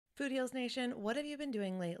Food Heals Nation, what have you been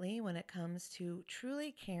doing lately when it comes to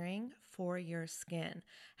truly caring for your skin?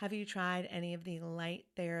 Have you tried any of the light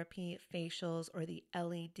therapy facials or the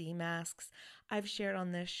LED masks? I've shared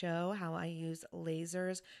on this show how I use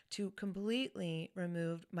lasers to completely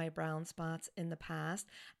remove my brown spots in the past,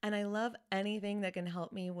 and I love anything that can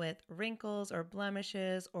help me with wrinkles or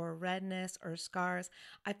blemishes or redness or scars.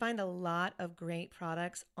 I find a lot of great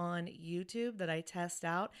products on YouTube that I test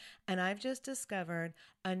out, and I've just discovered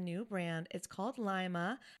a new brand. It's called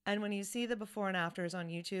Lima. And when you see the before and afters on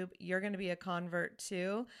YouTube, you're going to be a convert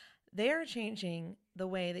too. They are changing the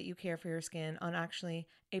way that you care for your skin on actually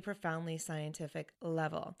a profoundly scientific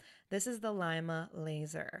level. This is the Lima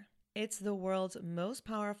laser. It's the world's most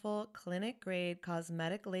powerful clinic-grade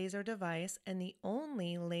cosmetic laser device and the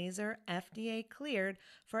only laser FDA cleared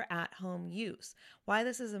for at-home use. Why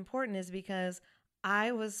this is important is because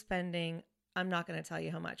I was spending, I'm not going to tell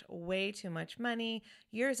you how much, way too much money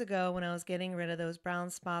years ago when I was getting rid of those brown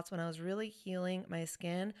spots, when I was really healing my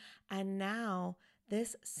skin. And now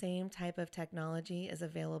this same type of technology is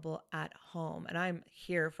available at home, and I'm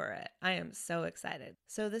here for it. I am so excited.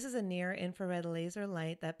 So this is a near-infrared laser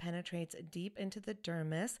light that penetrates deep into the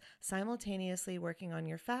dermis, simultaneously working on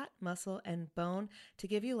your fat, muscle, and bone to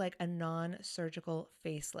give you like a non-surgical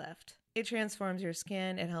facelift. It transforms your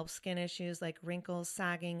skin. It helps skin issues like wrinkles,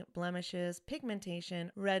 sagging, blemishes,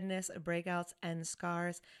 pigmentation, redness, breakouts, and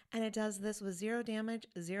scars. And it does this with zero damage,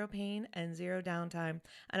 zero pain, and zero downtime.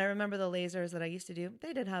 And I remember the lasers that I used to do,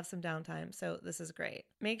 they did have some downtime, so this is great.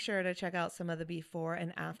 Make sure to check out some of the before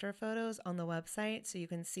and after photos on the website so you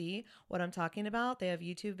can see what I'm talking about. They have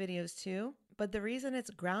YouTube videos too. But the reason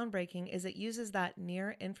it's groundbreaking is it uses that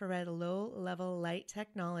near-infrared low-level light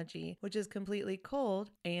technology, which is completely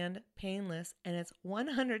cold and painless, and it's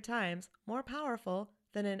 100 times more powerful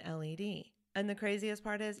than an LED. And the craziest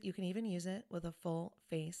part is you can even use it with a full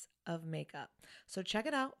face of makeup. So check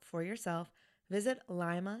it out for yourself. Visit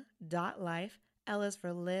lima.life. L is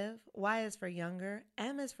for live, Y is for younger,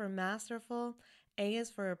 M is for masterful, A is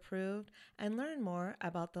for approved, and learn more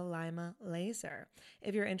about the Lima laser.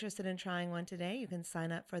 If you're interested in trying one today, you can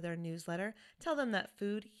sign up for their newsletter. Tell them that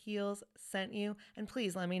Food Heals sent you, and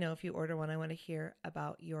please let me know if you order one. I want to hear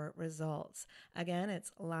about your results. Again,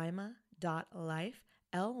 it's lima.life,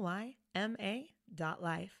 Lyma.life.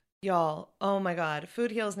 Y'all, oh my God,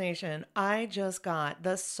 Food Heals Nation, I just got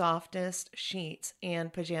the softest sheets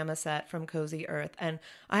and pajama set from Cozy Earth, and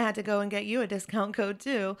I had to go and get you a discount code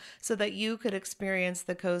too so that you could experience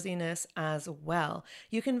the coziness as well.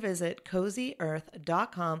 You can visit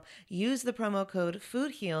CozyEarth.com, use the promo code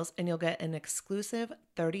FoodHeals, and you'll get an exclusive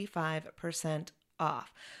 35%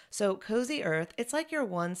 off. So Cozy Earth, it's like your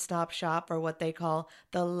one-stop shop for what they call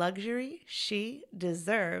the luxury she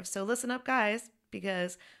deserves. So listen up, guys,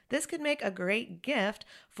 because this could make a great gift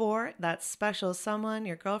for that special someone,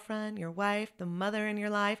 your girlfriend, your wife, the mother in your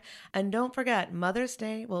life. And don't forget, Mother's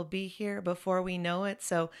Day will be here before we know it.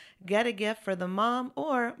 So get a gift for the mom,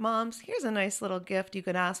 or moms, here's a nice little gift you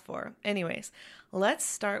could ask for. Anyways, let's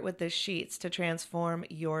start with the sheets to transform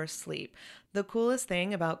your sleep. The coolest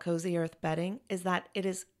thing about Cozy Earth bedding is that it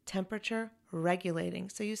is temperature regulating,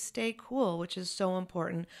 so you stay cool, which is so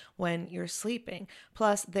important when you're sleeping.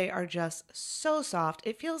 Plus, they are just so soft.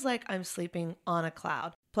 It feels like I'm sleeping on a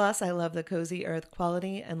cloud. Plus, I love the Cozy Earth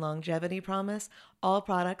quality and longevity promise. All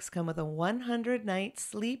products come with a 100-night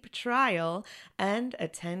sleep trial and a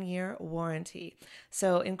 10-year warranty.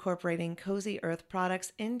 So incorporating Cozy Earth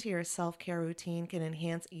products into your self-care routine can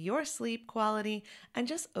enhance your sleep quality and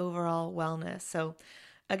just overall wellness. So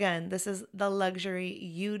again, this is the luxury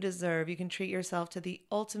you deserve. You can treat yourself to the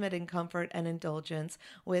ultimate in comfort and indulgence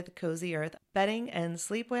with Cozy Earth bedding and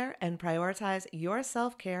sleepwear, and prioritize your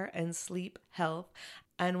self-care and sleep health.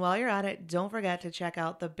 And while you're at it, don't forget to check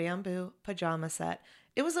out the bamboo pajama set.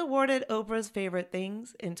 It was awarded Oprah's Favorite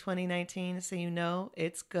Things in 2019, so you know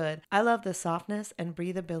it's good. I love the softness and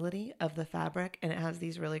breathability of the fabric, and it has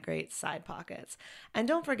these really great side pockets. And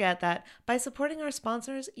don't forget that by supporting our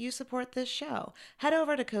sponsors, you support this show. Head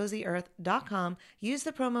over to CozyEarth.com, use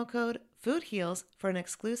the promo code FoodHeals for an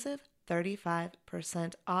exclusive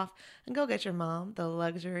 35% off, and go get your mom the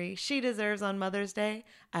luxury she deserves on Mother's Day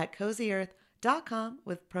at CozyEarth.com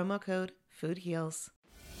with promo code FoodHeals.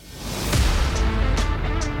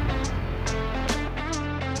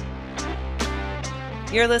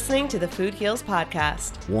 You're listening to the Food Heals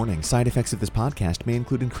Podcast. Warning, side effects of this podcast may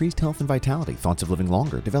include increased health and vitality, thoughts of living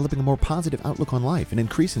longer, developing a more positive outlook on life, an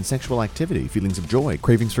increase in sexual activity, feelings of joy,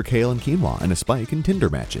 cravings for kale and quinoa, and a spike in Tinder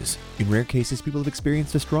matches. In rare cases, people have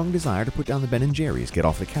experienced a strong desire to put down the Ben & Jerry's, get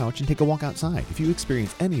off the couch, and take a walk outside. If you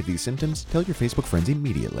experience any of these symptoms, tell your Facebook friends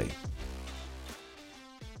immediately.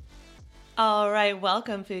 All right,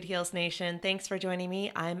 welcome Food Heals Nation. Thanks for joining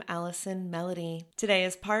me. I'm Allison Melody. Today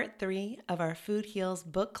is part 3 of our Food Heals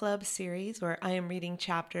book club series where I am reading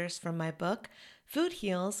chapters from my book, Food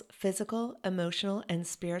Heals: Physical, Emotional, and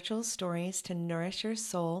Spiritual Stories to Nourish Your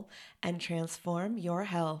Soul and Transform Your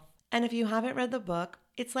Health. And if you haven't read the book,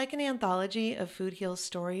 it's like an anthology of Food Heals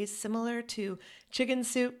stories similar to Chicken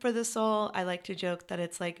Soup for the Soul. I like to joke that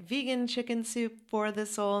it's like vegan chicken soup for the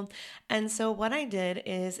soul. And so what I did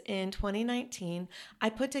is in 2019, I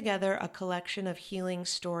put together a collection of healing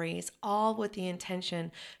stories, all with the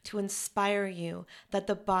intention to inspire you that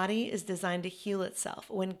the body is designed to heal itself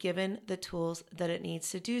when given the tools that it needs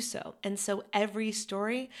to do so. And so every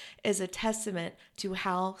story is a testament to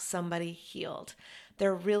how somebody healed.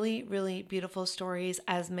 They're really, really beautiful stories.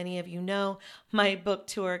 As many of you know, my book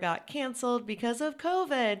tour got canceled because of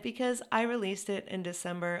COVID, because I released it in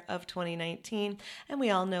December of 2019, and we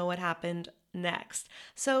all know what happened next.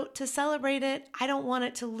 So to celebrate it, I don't want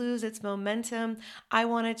it to lose its momentum. I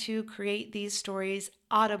wanted to create these stories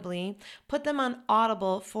audibly, put them on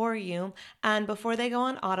Audible for you. And before they go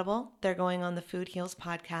on Audible, they're going on the Food Heals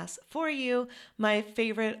podcast for you, my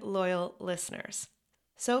favorite loyal listeners.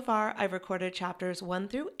 So far, I've recorded chapters 1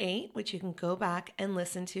 through 8, which you can go back and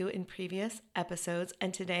listen to in previous episodes.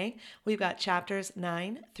 And today, we've got chapters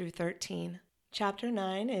 9 through 13. Chapter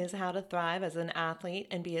 9 is How to Thrive as an Athlete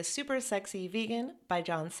and Be a Super Sexy Vegan by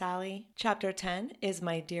John Salley. Chapter 10 is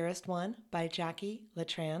My Dearest One by Jackie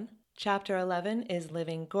Latran. Chapter 11 is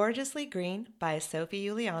Living Gorgeously Green by Sophie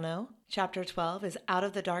Uliano. Chapter 12 is Out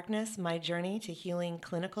of the Darkness: My Journey to Healing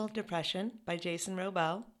Clinical Depression by Jason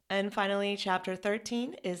Robel. And finally, chapter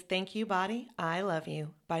 13 is Thank You Body, I Love You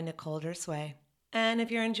by Nicole Dersway. And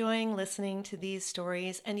if you're enjoying listening to these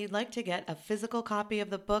stories and you'd like to get a physical copy of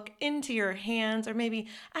the book into your hands, or maybe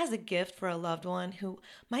as a gift for a loved one who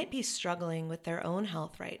might be struggling with their own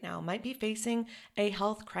health right now, might be facing a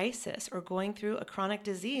health crisis or going through a chronic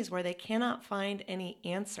disease where they cannot find any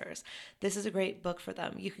answers, this is a great book for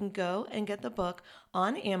them. You can go and get the book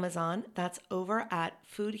on Amazon. That's over at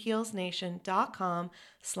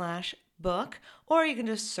foodhealsnation.com/book, or you can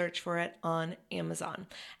just search for it on Amazon.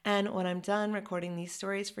 And when I'm done recording these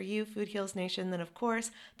stories for you, Food Heals Nation, then of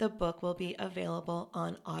course the book will be available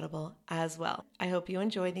on Audible as well. I hope you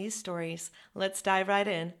enjoy these stories. Let's dive right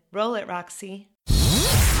in. Roll it, Roxy.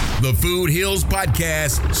 The Food Heals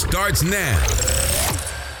podcast starts now.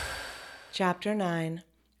 Chapter 9,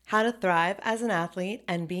 How to Thrive as an Athlete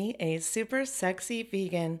and Be a Super Sexy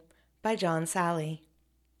Vegan by John Salley.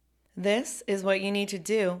 This is what you need to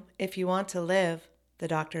do if you want to live, the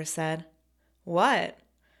doctor said. What?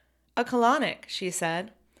 A colonic, she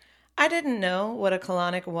said. I didn't know what a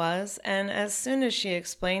colonic was, and as soon as she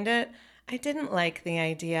explained it, I didn't like the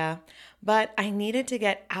idea. But I needed to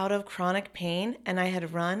get out of chronic pain, and I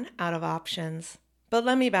had run out of options. But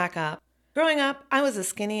let me back up. Growing up, I was a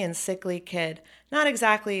skinny and sickly kid, not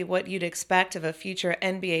exactly what you'd expect of a future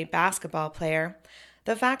NBA basketball player.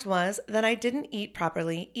 The fact was that I didn't eat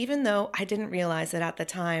properly, even though I didn't realize it at the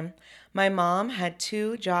time. My mom had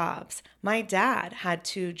 2 jobs. My dad had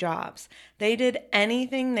 2 jobs. They did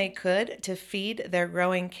anything they could to feed their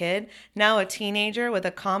growing kid, now a teenager with a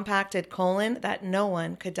compacted colon that no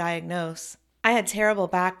one could diagnose. I had terrible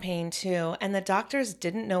back pain too, and the doctors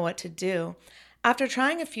didn't know what to do. After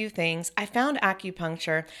trying a few things, I found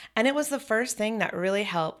acupuncture, and it was the first thing that really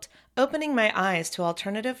helped, opening my eyes to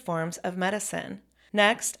alternative forms of medicine.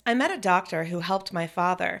 Next, I met a doctor who helped my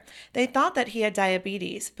father. They thought that he had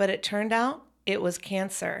diabetes, but it turned out it was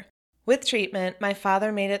cancer. With treatment, my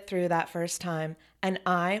father made it through that first time, and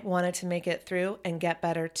I wanted to make it through and get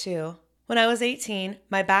better too. When I was 18,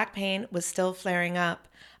 my back pain was still flaring up.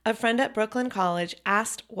 A friend at Brooklyn College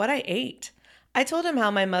asked what I ate. I told him how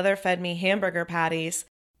my mother fed me hamburger patties.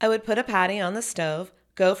 I would put a patty on the stove,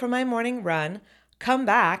 go for my morning run, come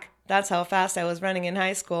back, that's how fast I was running in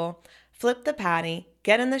high school, flip the patty,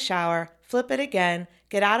 get in the shower, flip it again,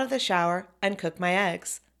 get out of the shower, and cook my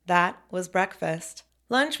eggs. That was breakfast.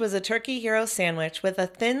 Lunch was a Turkey Hero sandwich with a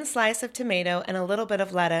thin slice of tomato and a little bit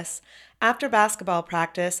of lettuce. After basketball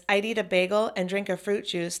practice, I'd eat a bagel and drink a fruit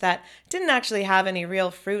juice that didn't actually have any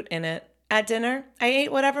real fruit in it. At dinner, I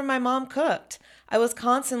ate whatever my mom cooked. I was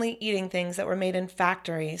constantly eating things that were made in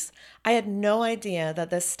factories. I had no idea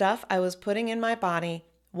that the stuff I was putting in my body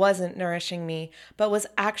wasn't nourishing me, but was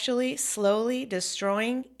actually slowly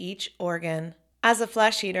destroying each organ. As a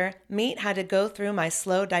flesh eater, meat had to go through my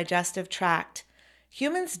slow digestive tract.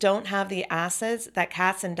 Humans don't have the acids that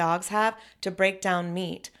cats and dogs have to break down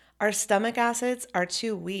meat. Our stomach acids are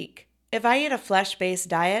too weak. If I eat a flesh-based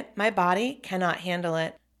diet, my body cannot handle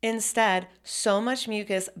it. Instead, so much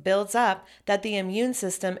mucus builds up that the immune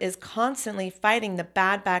system is constantly fighting the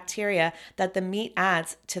bad bacteria that the meat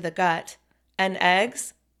adds to the gut. And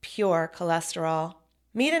eggs? Pure cholesterol.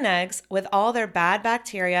 Meat and eggs, with all their bad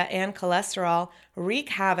bacteria and cholesterol, wreak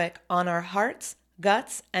havoc on our hearts,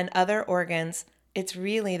 guts, and other organs. It's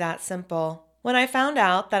really that simple. When I found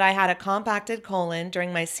out that I had a compacted colon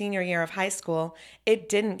during my senior year of high school, it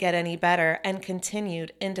didn't get any better and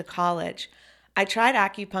continued into college. I tried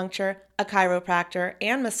acupuncture, a chiropractor,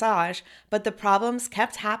 and massage, but the problems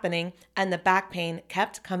kept happening and the back pain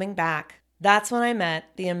kept coming back. That's when I met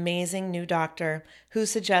the amazing new doctor who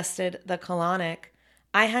suggested the colonic.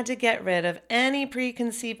 I had to get rid of any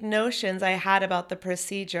preconceived notions I had about the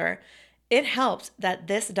procedure. It helped that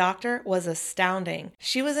this doctor was astounding.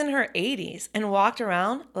 She was in her 80s and walked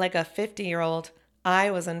around like a 50-year-old.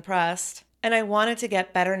 I was impressed, and I wanted to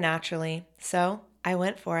get better naturally, so I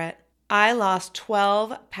went for it. I lost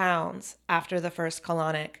 12 pounds after the first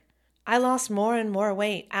colonic. I lost more and more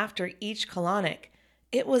weight after each colonic.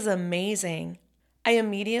 It was amazing. I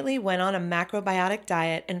immediately went on a macrobiotic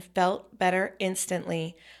diet and felt better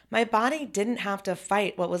instantly. My body didn't have to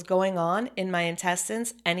fight what was going on in my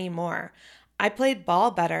intestines anymore. I played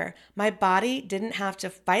ball better. My body didn't have to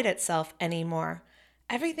fight itself anymore.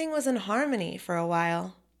 Everything was in harmony for a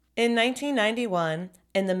while. In 1991,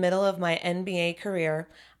 in the middle of my NBA career,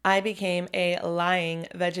 I became a lying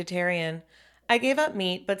vegetarian. I gave up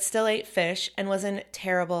meat but still ate fish and was in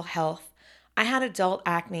terrible health. I had adult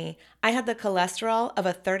acne. I had the cholesterol of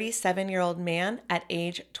a 37-year-old man at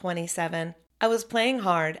age 27. I was playing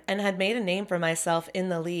hard and had made a name for myself in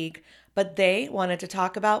the league, but they wanted to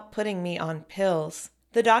talk about putting me on pills.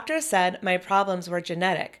 The doctor said my problems were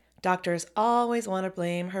genetic. Doctors always want to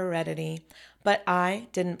blame heredity, but I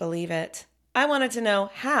didn't believe it. I wanted to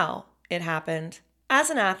know how it happened. As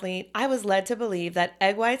an athlete, I was led to believe that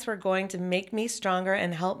egg whites were going to make me stronger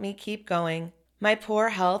and help me keep going. My poor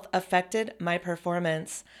health affected my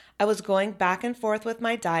performance. I was going back and forth with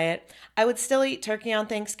my diet. I would still eat turkey on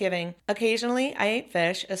Thanksgiving. Occasionally, I ate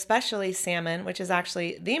fish, especially salmon, which is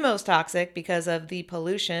actually the most toxic because of the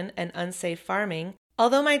pollution and unsafe farming.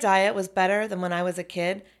 Although my diet was better than when I was a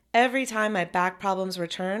kid, every time my back problems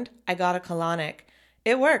returned, I got a colonic.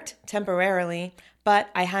 It worked temporarily, but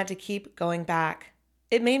I had to keep going back.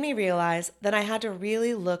 It made me realize that I had to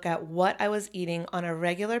really look at what I was eating on a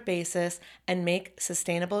regular basis and make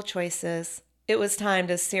sustainable choices. It was time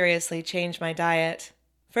to seriously change my diet.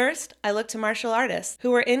 First, I looked to martial artists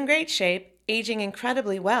who were in great shape, aging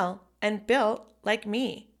incredibly well, and built like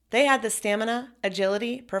me. They had the stamina,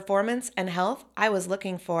 agility, performance, and health I was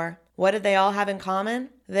looking for. What did they all have in common?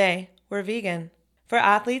 They were vegan. For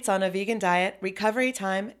athletes on a vegan diet, recovery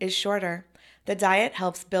time is shorter. The diet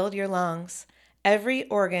helps build your lungs. Every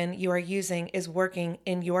organ you are using is working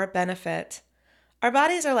in your benefit. Our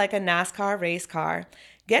bodies are like a NASCAR race car.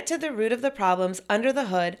 Get to the root of the problems under the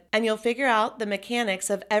hood, and you'll figure out the mechanics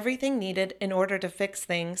of everything needed in order to fix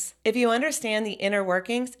things. If you understand the inner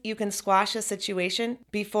workings, you can squash a situation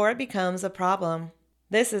before it becomes a problem.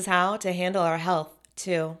 This is how to handle our health,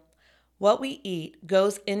 too. What we eat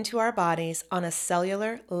goes into our bodies on a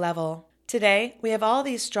cellular level. Today, we have all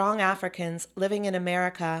these strong Africans living in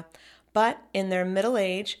America, but in their middle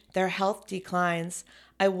age, their health declines.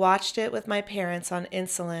 I watched it with my parents on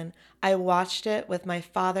insulin. I watched it with my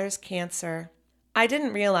father's cancer. I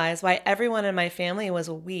didn't realize why everyone in my family was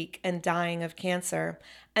weak and dying of cancer.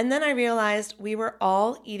 And then I realized we were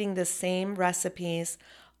all eating the same recipes.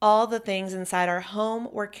 All the things inside our home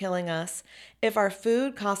were killing us. If our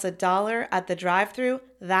food costs $1 at the drive-thru,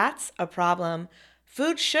 that's a problem.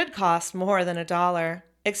 Food should cost more than $1.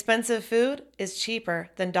 Expensive food is cheaper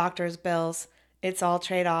than doctors' bills. It's all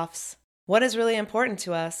trade-offs. What is really important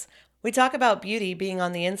to us? We talk about beauty being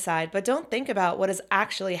on the inside, but don't think about what is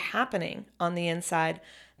actually happening on the inside.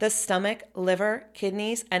 The stomach, liver,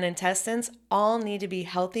 kidneys, and intestines all need to be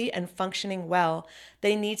healthy and functioning well.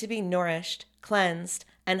 They need to be nourished, cleansed,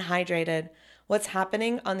 and hydrated. What's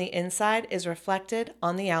happening on the inside is reflected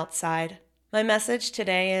on the outside. My message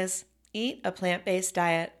today is eat a plant-based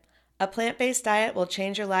diet. A plant-based diet will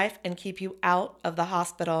change your life and keep you out of the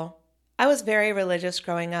hospital. I was very religious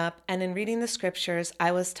growing up, and in reading the scriptures,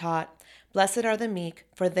 I was taught, "Blessed are the meek,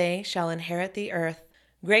 for they shall inherit the earth."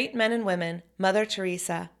 Great men and women, Mother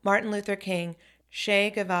Teresa, Martin Luther King,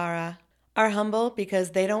 Che Guevara, are humble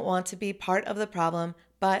because they don't want to be part of the problem,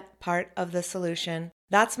 but part of the solution.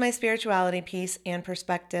 That's my spirituality piece and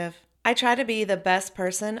perspective. I try to be the best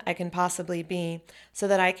person I can possibly be so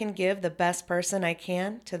that I can give the best person I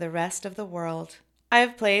can to the rest of the world. I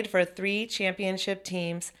have played for 3 championship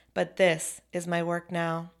teams, but this is my work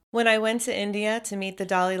now. When I went to India to meet the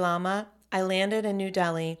Dalai Lama, I landed in New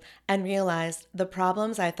Delhi and realized the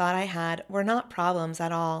problems I thought I had were not problems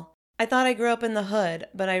at all. I thought I grew up in the hood,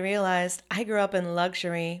 but I realized I grew up in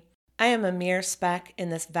luxury. I am a mere speck in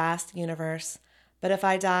this vast universe. But if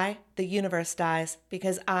I die, the universe dies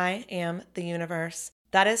because I am the universe.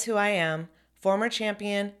 That is who I am. Former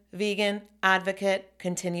champion, vegan, advocate,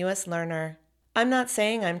 continuous learner. I'm not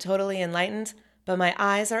saying I'm totally enlightened, but my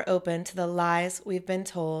eyes are open to the lies we've been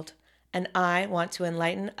told, and I want to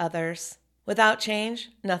enlighten others. Without change,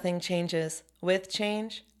 nothing changes. With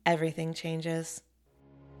change, everything changes.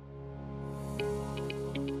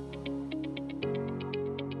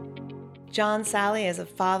 John Salley is a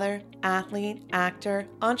father, athlete, actor,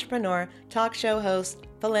 entrepreneur, talk show host,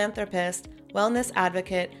 philanthropist, wellness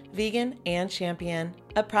advocate, vegan, and champion.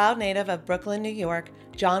 A proud native of Brooklyn, New York,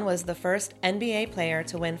 John was the first NBA player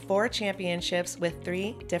to win 4 championships with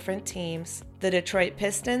 3 different teams. The Detroit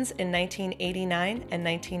Pistons in 1989 and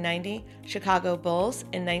 1990, Chicago Bulls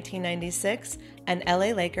in 1996, and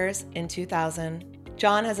LA Lakers in 2000.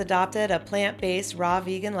 John has adopted a plant-based raw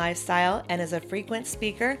vegan lifestyle and is a frequent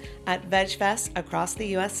speaker at VegFest across the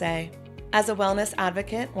USA. As a wellness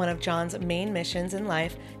advocate, one of John's main missions in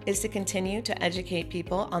life is to continue to educate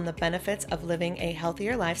people on the benefits of living a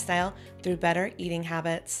healthier lifestyle through better eating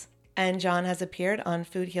habits. And John has appeared on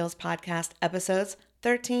Food Heals podcast episodes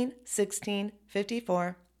 13, 16,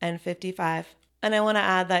 54, and 55. And I want to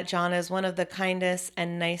add that John is one of the kindest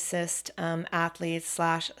and nicest athletes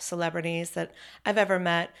 / celebrities that I've ever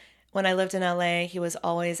met. When I lived in LA, he was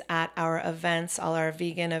always at our events, all our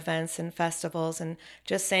vegan events and festivals, and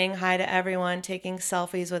just saying hi to everyone, taking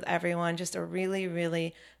selfies with everyone, just a really,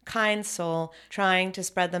 really kind soul trying to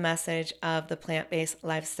spread the message of the plant-based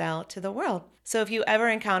lifestyle to the world. So if you ever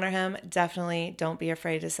encounter him, definitely don't be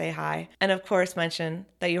afraid to say hi. And of course, mention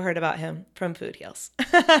that you heard about him from Food Heals.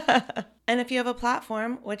 And if you have a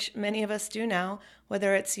platform, which many of us do now,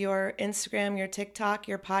 whether it's your Instagram, your TikTok,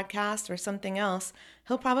 your podcast, or something else,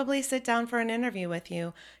 he'll probably sit down for an interview with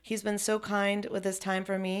you. He's been so kind with his time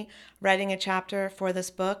for me, writing a chapter for this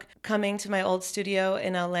book, coming to my old studio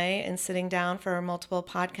in LA and sitting down for multiple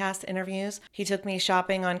podcast interviews. He took me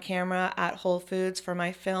shopping on camera at Whole Foods for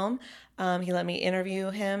my film. He let me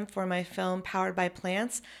interview him for my film, Powered by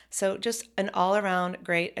Plants. So just an all-around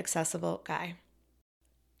great, accessible guy.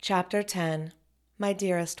 Chapter 10, My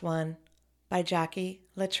Dearest One, by Jackie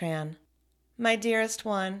Latran. My dearest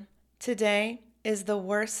one, today is the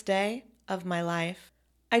worst day of my life.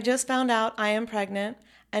 I just found out I am pregnant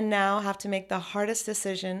and now have to make the hardest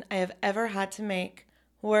decision I have ever had to make.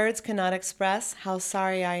 Words cannot express how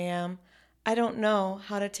sorry I am. I don't know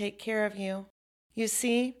how to take care of you. You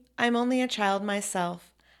see, I'm only a child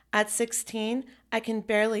myself. At 16, I can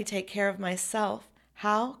barely take care of myself.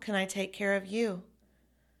 How can I take care of you?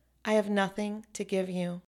 I have nothing to give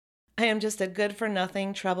you. I am just a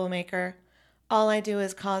good-for-nothing troublemaker. All I do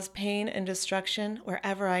is cause pain and destruction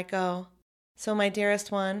wherever I go. So, my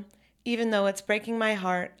dearest one, even though it's breaking my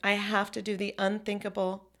heart, I have to do the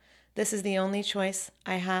unthinkable. This is the only choice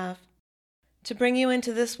I have. To bring you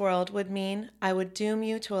into this world would mean I would doom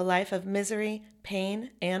you to a life of misery,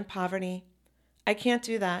 pain, and poverty. I can't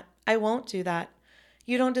do that. I won't do that.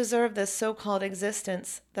 You don't deserve this so-called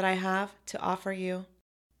existence that I have to offer you.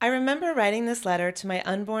 I remember writing this letter to my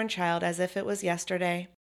unborn child as if it was yesterday.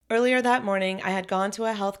 Earlier that morning, I had gone to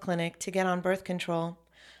a health clinic to get on birth control.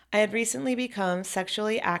 I had recently become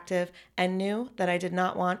sexually active and knew that I did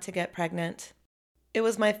not want to get pregnant. It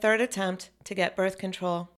was my 3rd attempt to get birth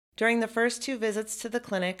control. During the first 2 visits to the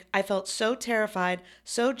clinic, I felt so terrified,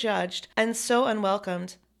 so judged, and so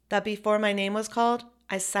unwelcomed that before my name was called,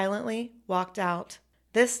 I silently walked out.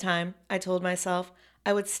 This time, I told myself,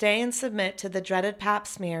 I would stay and submit to the dreaded Pap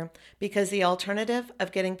smear because the alternative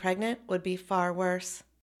of getting pregnant would be far worse.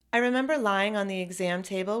 I remember lying on the exam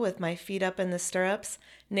table with my feet up in the stirrups,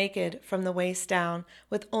 naked from the waist down,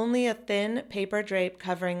 with only a thin paper drape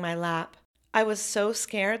covering my lap. I was so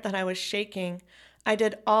scared that I was shaking. I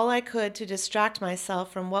did all I could to distract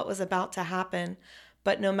myself from what was about to happen,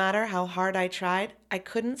 but no matter how hard I tried, I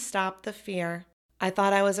couldn't stop the fear. I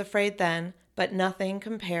thought I was afraid then, but nothing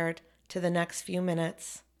compared to the next few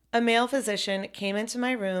minutes. A male physician came into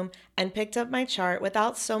my room and picked up my chart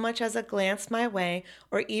without so much as a glance my way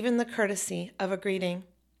or even the courtesy of a greeting.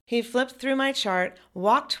 He flipped through my chart,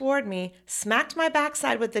 walked toward me, smacked my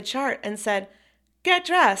backside with the chart, and said, "Get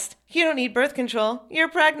dressed. You don't need birth control. You're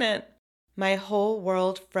pregnant." My whole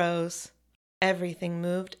world froze. Everything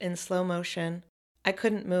moved in slow motion. I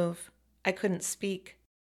couldn't move. I couldn't speak.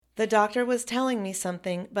 The doctor was telling me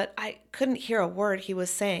something, but I couldn't hear a word he was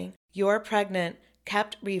saying. "You're pregnant,"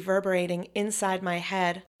 kept reverberating inside my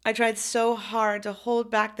head. I tried so hard to hold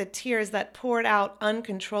back the tears that poured out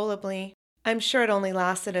uncontrollably. I'm sure it only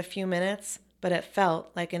lasted a few minutes, but it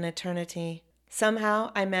felt like an eternity.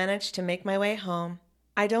 Somehow, I managed to make my way home.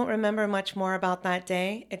 I don't remember much more about that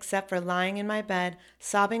day except for lying in my bed,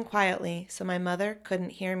 sobbing quietly so my mother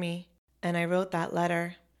couldn't hear me. And I wrote that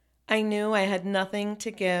letter. I knew I had nothing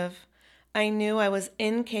to give. I knew I was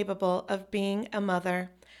incapable of being a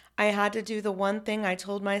mother. I had to do the one thing I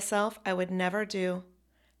told myself I would never do: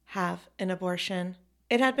 have an abortion.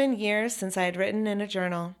 It had been years since I had written in a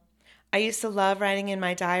journal. I used to love writing in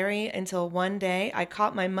my diary until one day I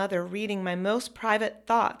caught my mother reading my most private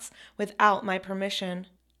thoughts without my permission.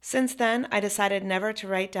 Since then, I decided never to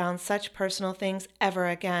write down such personal things ever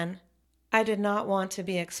again. I did not want to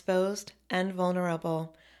be exposed and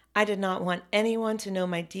vulnerable. I did not want anyone to know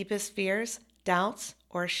my deepest fears, doubts,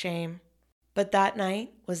 or shame. But that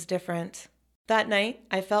night was different. That night,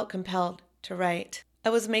 I felt compelled to write. I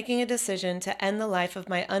was making a decision to end the life of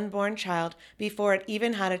my unborn child before it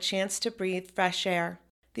even had a chance to breathe fresh air.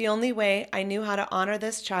 The only way I knew how to honor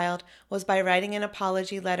this child was by writing an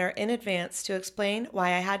apology letter in advance to explain why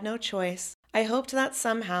I had no choice. I hoped that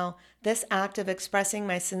somehow this act of expressing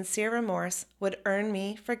my sincere remorse would earn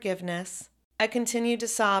me forgiveness. I continued to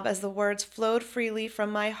sob as the words flowed freely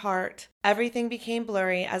from my heart. Everything became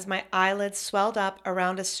blurry as my eyelids swelled up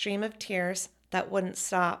around a stream of tears that wouldn't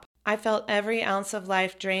stop. I felt every ounce of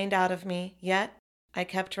life drained out of me, yet I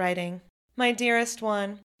kept writing. My dearest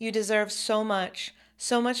one, you deserve so much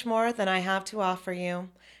more than I have to offer you.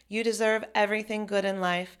 You deserve everything good in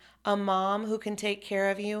life, a mom who can take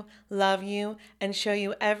care of you, love you, and show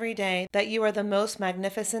you every day that you are the most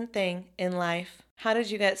magnificent thing in life. How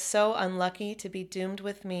did you get so unlucky to be doomed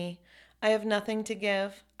with me? I have nothing to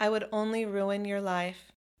give. I would only ruin your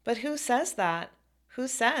life. But who says that? Who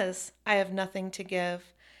says I have nothing to give?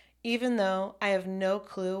 Even though I have no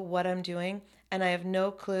clue what I'm doing and I have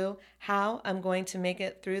no clue how I'm going to make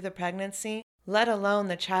it through the pregnancy, let alone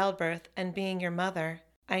the childbirth and being your mother,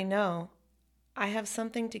 I know I have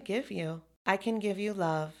something to give you. I can give you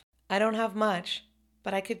love. I don't have much,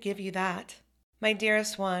 but I could give you that. My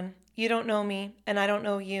dearest one, you don't know me and I don't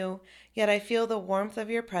know you, yet I feel the warmth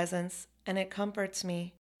of your presence and it comforts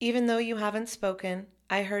me. Even though you haven't spoken,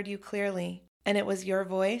 I heard you clearly, and it was your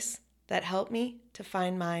voice that helped me to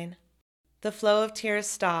find mine. The flow of tears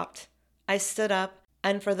stopped. I stood up,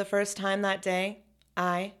 and for the first time that day,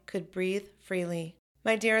 I could breathe freely.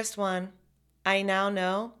 My dearest one, I now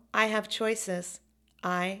know I have choices.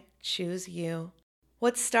 I choose you.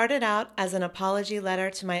 What started out as an apology letter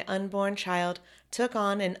to my unborn child took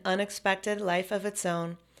on an unexpected life of its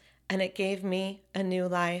own, and it gave me a new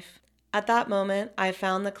life. At that moment, I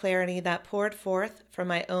found the clarity that poured forth from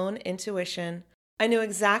my own intuition. I knew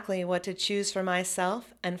exactly what to choose for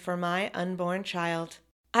myself and for my unborn child.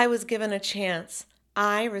 I was given a chance.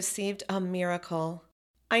 I received a miracle.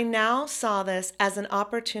 I now saw this as an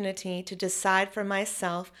opportunity to decide for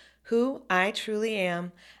myself who I truly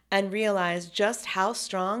am and realize just how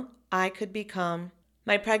strong I could become.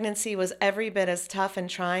 My pregnancy was every bit as tough and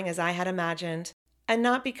trying as I had imagined. And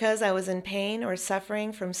not because I was in pain or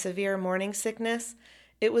suffering from severe morning sickness.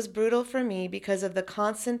 It was brutal for me because of the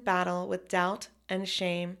constant battle with doubt and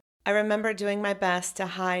shame. I remember doing my best to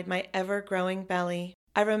hide my ever-growing belly.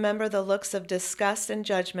 I remember the looks of disgust and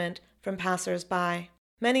judgment from passers-by.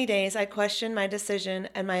 Many days I questioned my decision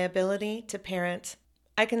and my ability to parent.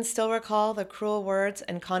 I can still recall the cruel words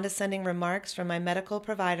and condescending remarks from my medical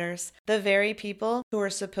providers, the very people who were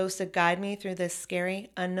supposed to guide me through this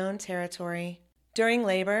scary, unknown territory. During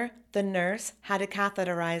labor, the nurse had to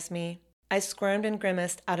catheterize me. I squirmed and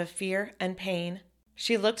grimaced out of fear and pain.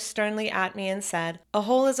 She looked sternly at me and said, "A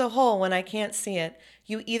hole is a hole when I can't see it.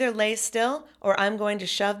 You either lay still or I'm going to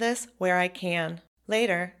shove this where I can."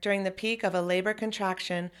 Later, during the peak of a labor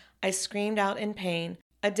contraction, I screamed out in pain.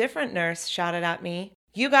 A different nurse shouted at me,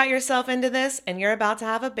 "You got yourself into this and you're about to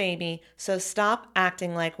have a baby, so stop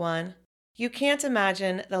acting like one." You can't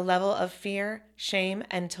imagine the level of fear, shame,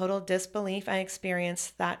 and total disbelief I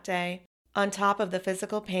experienced that day, on top of the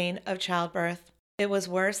physical pain of childbirth. It was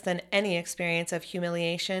worse than any experience of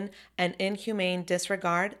humiliation and inhumane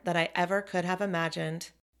disregard that I ever could have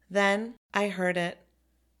imagined. Then I heard it,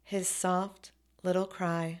 his soft little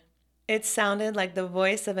cry. It sounded like the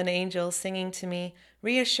voice of an angel singing to me,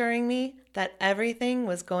 reassuring me that everything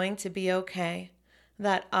was going to be okay,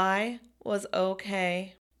 that I was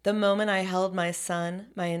okay. The moment I held my son,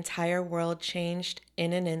 my entire world changed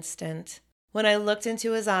in an instant. When I looked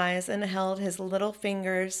into his eyes and held his little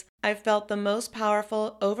fingers, I felt the most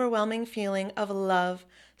powerful, overwhelming feeling of love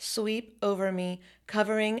sweep over me,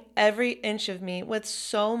 covering every inch of me with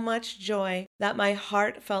so much joy that my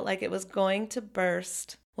heart felt like it was going to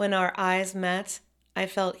burst. When our eyes met, I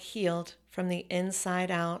felt healed from the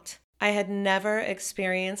inside out. I had never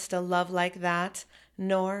experienced a love like that,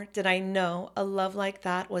 nor did I know a love like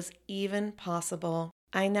that was even possible.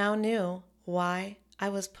 I now knew why I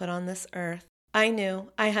was put on this earth. I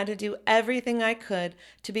knew I had to do everything I could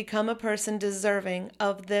to become a person deserving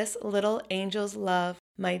of this little angel's love,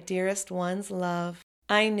 my dearest one's love.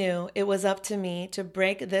 I knew it was up to me to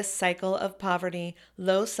break this cycle of poverty,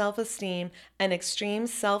 low self-esteem, and extreme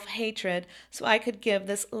self-hatred so I could give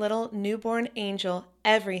this little newborn angel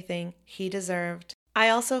everything he deserved. I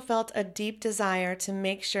also felt a deep desire to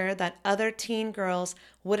make sure that other teen girls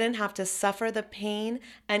wouldn't have to suffer the pain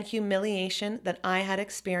and humiliation that I had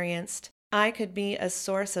experienced. I could be a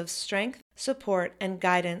source of strength, support, and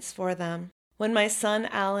guidance for them. When my son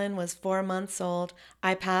Alan was 4 months old,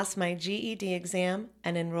 I passed my GED exam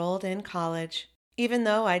and enrolled in college. Even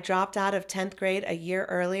though I dropped out of 10th grade a year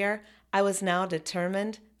earlier, I was now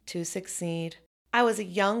determined to succeed. I was a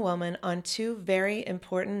young woman on 2 very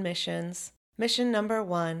important missions. Mission number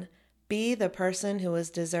 1, be the person who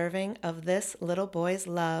is deserving of this little boy's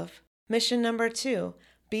love. Mission number 2,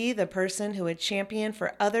 be the person who would champion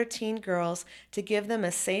for other teen girls to give them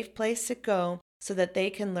a safe place to go so that they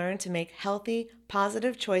can learn to make healthy,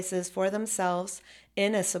 positive choices for themselves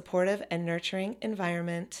in a supportive and nurturing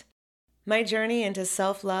environment. My journey into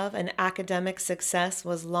self-love and academic success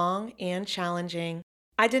was long and challenging.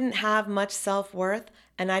 I didn't have much self-worth,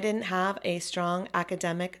 and I didn't have a strong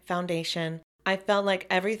academic foundation. I felt like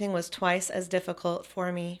everything was twice as difficult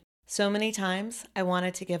for me. So many times I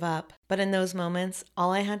wanted to give up, but in those moments,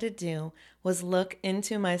 all I had to do was look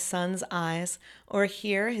into my son's eyes or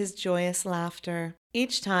hear his joyous laughter.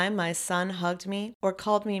 Each time my son hugged me or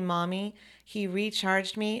called me mommy, he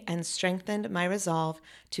recharged me and strengthened my resolve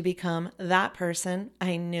to become that person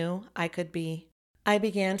I knew I could be. I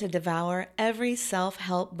began to devour every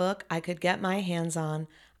self-help book I could get my hands on.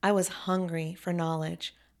 I was hungry for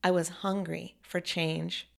knowledge. I was hungry for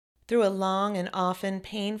change. Through a long and often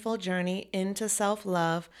painful journey into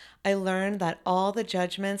self-love, I learned that all the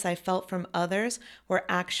judgments I felt from others were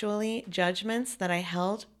actually judgments that I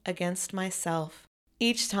held against myself.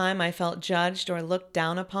 Each time I felt judged or looked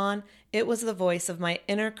down upon, it was the voice of my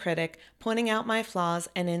inner critic pointing out my flaws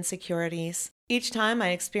and insecurities. Each time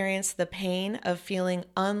I experienced the pain of feeling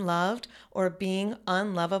unloved or being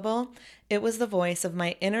unlovable, it was the voice of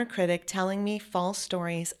my inner critic telling me false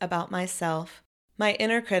stories about myself. My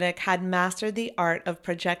inner critic had mastered the art of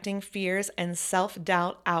projecting fears and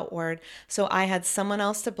self-doubt outward, so I had someone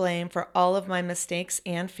else to blame for all of my mistakes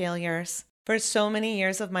and failures. For so many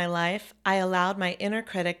years of my life, I allowed my inner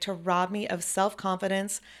critic to rob me of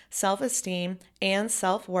self-confidence, self-esteem, and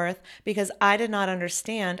self-worth because I did not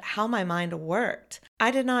understand how my mind worked.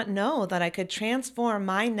 I did not know that I could transform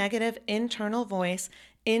my negative internal voice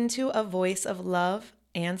into a voice of love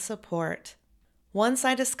and support. Once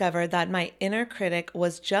I discovered that my inner critic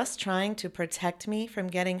was just trying to protect me from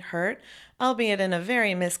getting hurt, albeit in a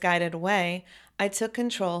very misguided way, I took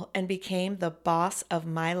control and became the boss of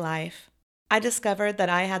my life. I discovered that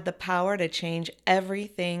I had the power to change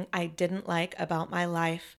everything I didn't like about my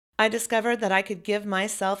life. I discovered that I could give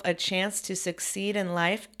myself a chance to succeed in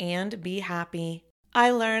life and be happy.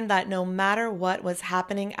 I learned that no matter what was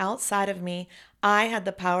happening outside of me, I had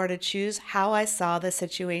the power to choose how I saw the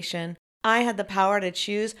situation. I had the power to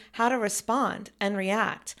choose how to respond and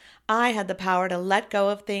react. I had the power to let go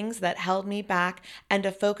of things that held me back and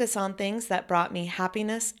to focus on things that brought me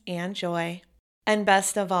happiness and joy. And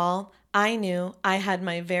best of all, I knew I had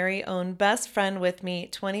my very own best friend with me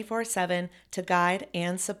 24/7 to guide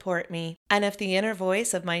and support me. And if the inner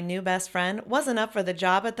voice of my new best friend wasn't up for the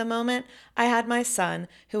job at the moment, I had my son,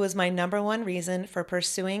 who was my #1 reason for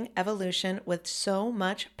pursuing evolution with so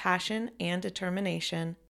much passion and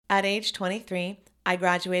determination. At age 23, I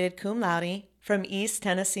graduated cum laude from East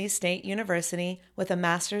Tennessee State University with a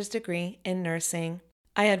master's degree in nursing.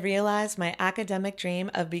 I had realized my academic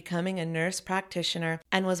dream of becoming a nurse practitioner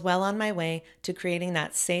and was well on my way to creating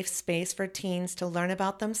that safe space for teens to learn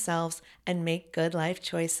about themselves and make good life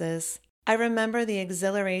choices. I remember the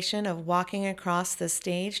exhilaration of walking across the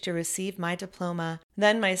stage to receive my diploma.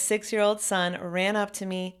 Then my 6-year-old son ran up to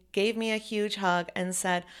me, gave me a huge hug, and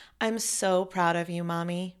said, "I'm so proud of you,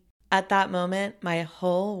 Mommy." At that moment, my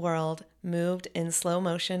whole world moved in slow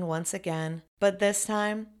motion once again. But this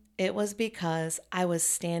time, it was because I was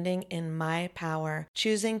standing in my power,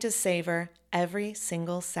 choosing to savor every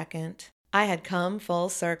single second. I had come full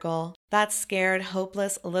circle. That scared,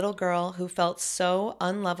 hopeless little girl who felt so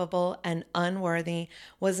unlovable and unworthy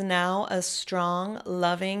was now a strong,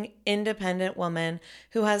 loving, independent woman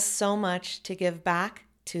who has so much to give back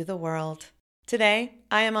to the world. Today,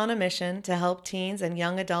 I am on a mission to help teens and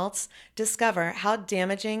young adults discover how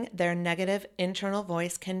damaging their negative internal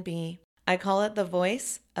voice can be. I call it the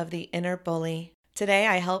voice of the inner bully. Today,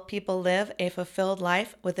 I help people live a fulfilled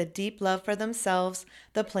life with a deep love for themselves,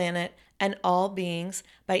 the planet, and all beings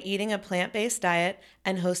by eating a plant-based diet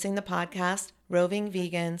and hosting the podcast Roving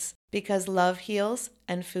Vegans, because love heals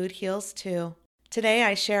and food heals too. Today,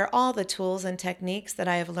 I share all the tools and techniques that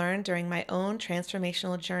I have learned during my own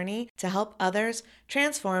transformational journey to help others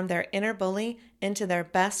transform their inner bully into their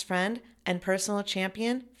best friend and personal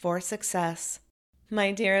champion for success.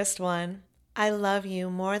 My dearest one, I love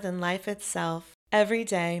you more than life itself. Every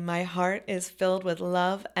day, my heart is filled with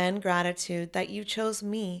love and gratitude that you chose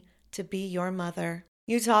me to be your mother.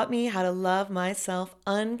 You taught me how to love myself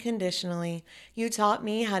unconditionally. You taught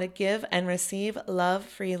me how to give and receive love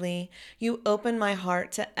freely. You opened my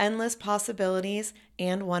heart to endless possibilities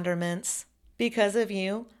and wonderments. Because of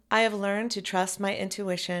you, I have learned to trust my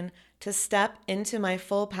intuition, to step into my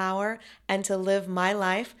full power, and to live my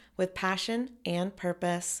life with passion and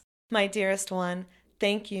purpose. My dearest one,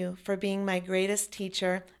 thank you for being my greatest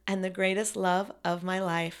teacher and the greatest love of my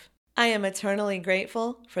life. I am eternally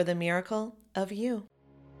grateful for the miracle of you.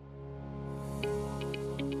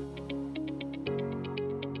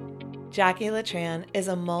 Jackie Latran is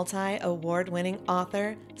a multi-award-winning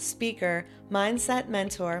author, speaker, mindset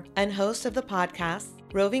mentor, and host of the podcasts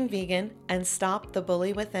Roving Vegan and Stop the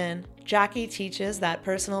Bully Within. Jackie teaches that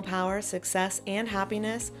personal power, success, and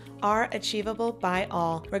happiness are achievable by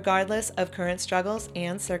all, regardless of current struggles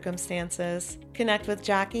and circumstances. Connect with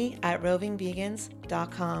Jackie at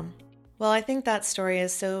rovingvegans.com. Well, I think that story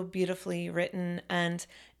is so beautifully written, and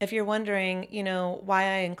if you're wondering, why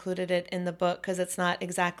I included it in the book, because it's not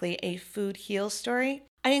exactly a food heals story,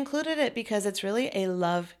 I included it because it's really a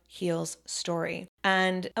love heals story.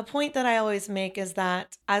 And a point that I always make is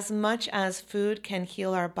that as much as food can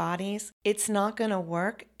heal our bodies, it's not going to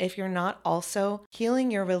work if you're not also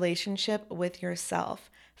healing your relationship with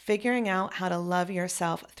yourself. Figuring out how to love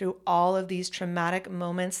yourself through all of these traumatic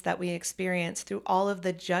moments that we experience, through all of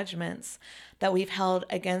the judgments that we've held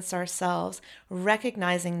against ourselves,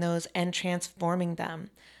 recognizing those and transforming them.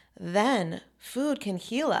 Then food can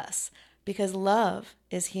heal us because love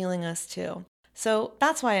is healing us too. So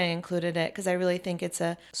that's why I included it, because I really think it's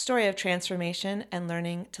a story of transformation and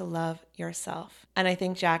learning to love yourself. And I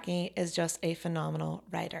think Jackie is just a phenomenal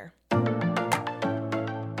writer.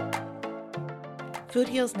 Food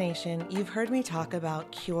Heals Nation, you've heard me talk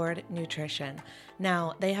about Cured Nutrition.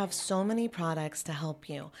 Now, they have so many products to help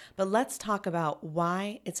you, but let's talk about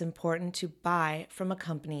why it's important to buy from a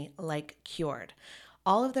company like Cured.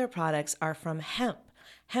 All of their products are from hemp.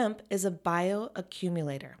 Hemp is a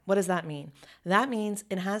bioaccumulator. What does that mean? That means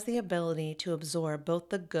it has the ability to absorb both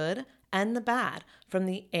the good and the bad from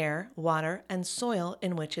the air, water, and soil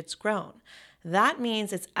in which it's grown. That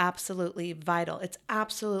means it's absolutely vital. It's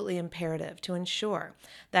absolutely imperative to ensure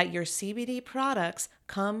that your CBD products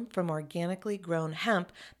come from organically grown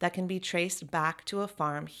hemp that can be traced back to a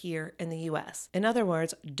farm here in the US. In other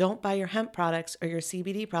words, don't buy your hemp products or your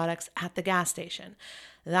CBD products at the gas station.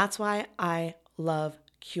 That's why I love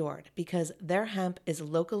Cured, because their hemp is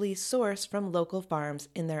locally sourced from local farms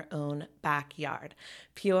in their own backyard.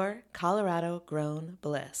 Pure Colorado grown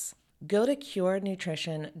bliss. Go to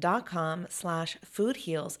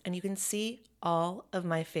curednutrition.com/foodheals and you can see all of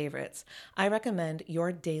my favorites. I recommend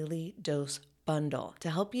your daily dose bundle to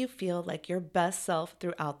help you feel like your best self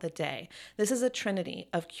throughout the day. This is a trinity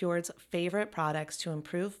of Cured's favorite products to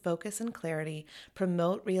improve focus and clarity,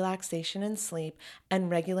 promote relaxation and sleep, and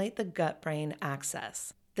regulate the gut-brain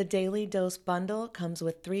axis. The Daily Dose Bundle comes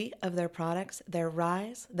with 3 of their products, their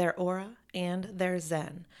Rise, their Aura, and their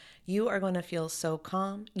Zen. You are going to feel so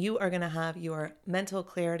calm. You are going to have your mental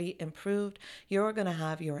clarity improved. You're going to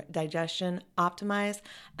have your digestion optimized.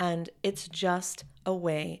 And it's just a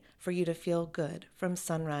way for you to feel good from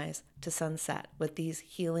sunrise to sunset with these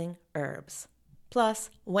healing herbs. Plus,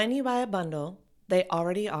 when you buy a bundle, they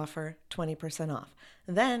already offer 20% off.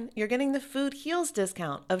 Then you're getting the Food Heals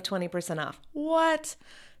discount of 20% off. What?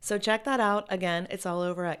 So check that out. Again, it's all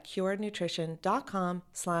over at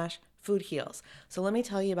curednutrition.com/foodheals. So let me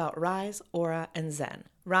tell you about Rise, Aura, and Zen.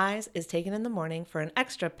 Rise is taken in the morning for an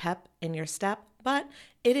extra pep in your step, but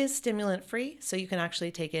it is stimulant-free, so you can actually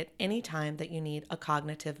take it anytime that you need a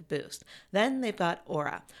cognitive boost. Then they've got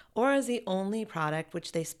Aura. Aura is the only product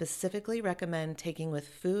which they specifically recommend taking with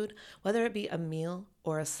food, whether it be a meal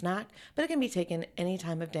or a snack, but it can be taken any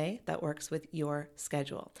time of day that works with your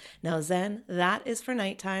schedule. Now, Zen, that is for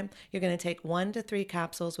nighttime. You're going to take 1 to 3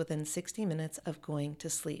 capsules within 60 minutes of going to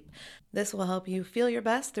sleep. This will help you feel your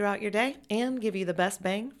best throughout your day and give you the best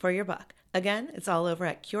bang for your buck. Again, it's all over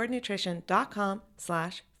at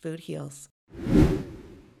curednutrition.com/foodheals.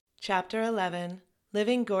 Chapter 11,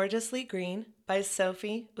 Living Gorgeously Green by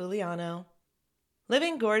Sophie Uliano.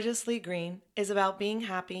 Living Gorgeously Green is about being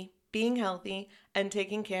happy, being healthy, and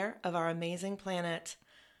taking care of our amazing planet.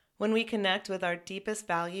 When we connect with our deepest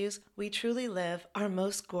values, we truly live our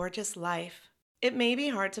most gorgeous life. It may be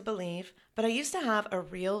hard to believe, but I used to have a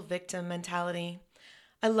real victim mentality.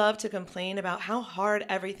 I loved to complain about how hard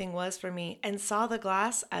everything was for me and saw the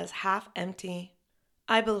glass as half empty.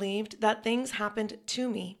 I believed that things happened to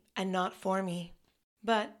me and not for me.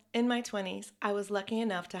 But in my 20s, I was lucky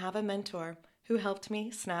enough to have a mentor who helped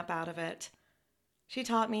me snap out of it. She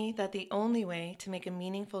taught me that the only way to make a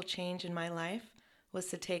meaningful change in my life was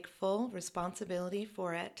to take full responsibility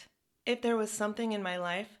for it. If there was something in my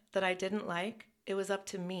life that I didn't like, it was up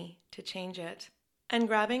to me to change it. And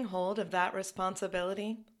grabbing hold of that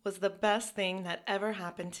responsibility was the best thing that ever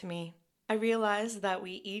happened to me. I realized that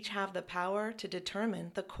we each have the power to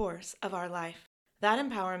determine the course of our life. That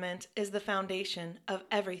empowerment is the foundation of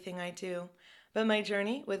everything I do. But my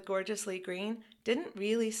journey with Gorgeously Green didn't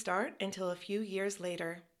really start until a few years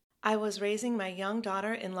later. I was raising my young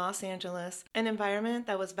daughter in Los Angeles, an environment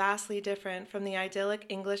that was vastly different from the idyllic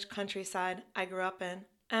English countryside I grew up in.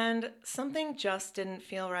 And something just didn't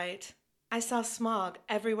feel right. I saw smog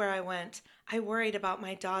everywhere I went. I worried about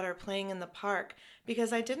my daughter playing in the park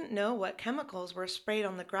because I didn't know what chemicals were sprayed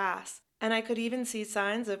on the grass, and I could even see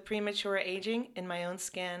signs of premature aging in my own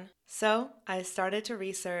skin. So I started to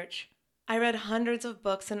research. I read hundreds of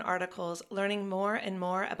books and articles, learning more and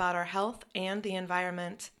more about our health and the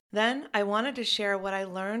environment. Then I wanted to share what I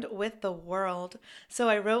learned with the world, so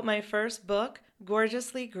I wrote my first book,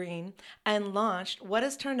 Gorgeously Green, and launched what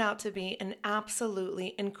has turned out to be an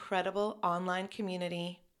absolutely incredible online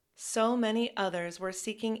community. So many others were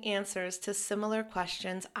seeking answers to similar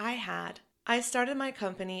questions I had. I started my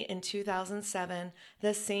company in 2007,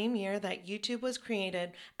 the same year that YouTube was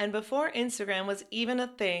created and before Instagram was even a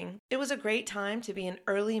thing. It was a great time to be an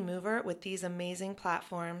early mover with these amazing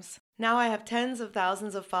platforms. Now I have tens of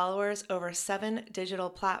thousands of followers over 7 digital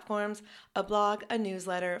platforms, a blog, a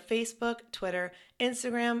newsletter, Facebook, Twitter,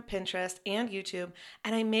 Instagram, Pinterest, and YouTube,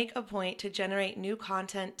 and I make a point to generate new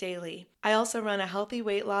content daily. I also run a healthy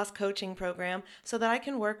weight loss coaching program so that I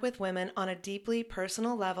can work with women on a deeply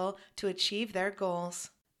personal level to achieve their goals.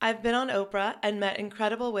 I've been on Oprah and met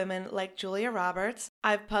incredible women like Julia Roberts.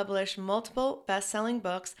 I've published multiple best-selling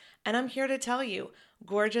books, and I'm here to tell you,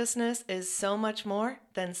 gorgeousness is so much more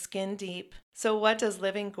than skin deep. So what does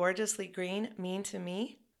living gorgeously green mean to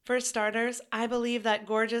me? For starters, I believe that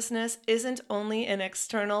gorgeousness isn't only an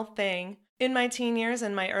external thing. In my teen years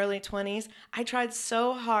and my early 20s, I tried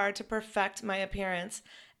so hard to perfect my appearance.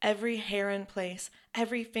 Every hair in place,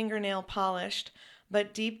 every fingernail polished.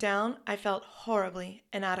 But deep down, I felt horribly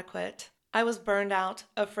inadequate. I was burned out,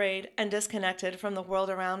 afraid, and disconnected from the world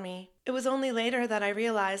around me. It was only later that I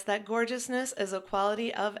realized that gorgeousness is a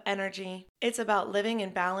quality of energy. It's about living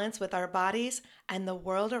in balance with our bodies and the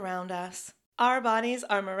world around us. Our bodies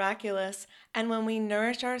are miraculous, and when we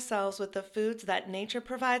nourish ourselves with the foods that nature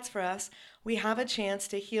provides for us, we have a chance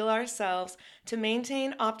to heal ourselves, to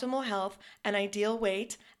maintain optimal health and ideal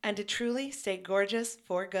weight, and to truly stay gorgeous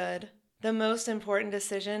for good. The most important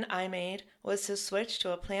decision I made was to switch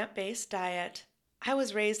to a plant-based diet. I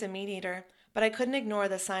was raised a meat eater, but I couldn't ignore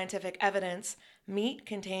the scientific evidence. Meat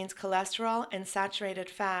contains cholesterol and saturated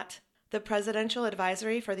fat. The Presidential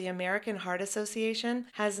Advisory for the American Heart Association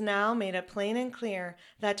has now made it plain and clear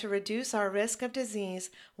that to reduce our risk of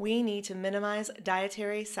disease, we need to minimize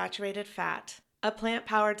dietary saturated fat. A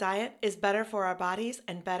plant-powered diet is better for our bodies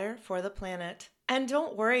and better for the planet. And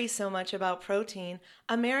don't worry so much about protein.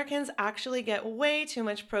 Americans actually get way too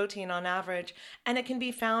much protein on average, and it can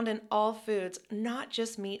be found in all foods, not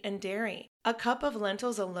just meat and dairy. A cup of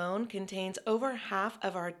lentils alone contains over half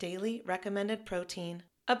of our daily recommended protein.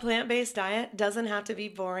 A plant-based diet doesn't have to be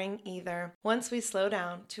boring either. Once we slow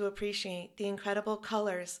down to appreciate the incredible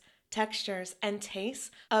colors, textures, and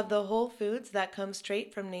tastes of the whole foods that come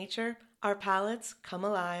straight from nature, our palates come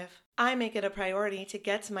alive. I make it a priority to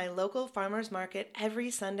get to my local farmer's market every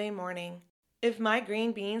Sunday morning. If my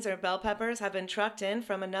green beans or bell peppers have been trucked in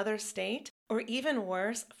from another state, or even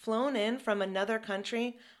worse, flown in from another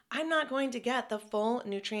country, I'm not going to get the full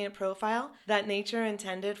nutrient profile that nature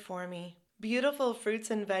intended for me. Beautiful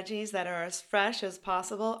fruits and veggies that are as fresh as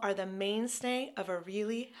possible are the mainstay of a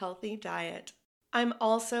really healthy diet. I'm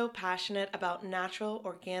also passionate about natural,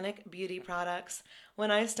 organic beauty products.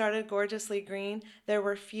 When I started Gorgeously Green, there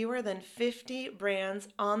were fewer than 50 brands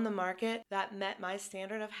on the market that met my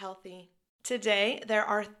standard of healthy. Today, there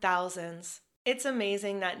are thousands. It's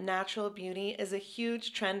amazing that natural beauty is a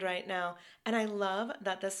huge trend right now, and I love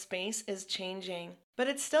that the space is changing. But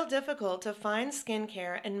it's still difficult to find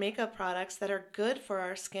skincare and makeup products that are good for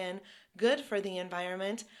our skin, good for the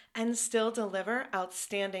environment, and still deliver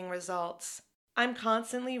outstanding results. I'm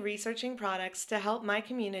constantly researching products to help my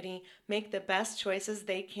community make the best choices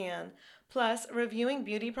they can. Plus, reviewing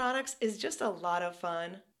beauty products is just a lot of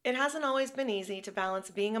fun. It hasn't always been easy to balance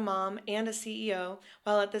being a mom and a CEO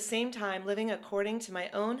while at the same time living according to my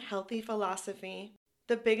own healthy philosophy.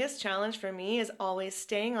 The biggest challenge for me is always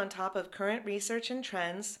staying on top of current research and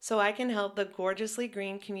trends so I can help the Gorgeously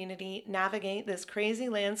Green community navigate this crazy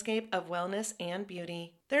landscape of wellness and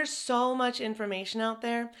beauty. There's so much information out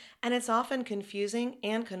there, and it's often confusing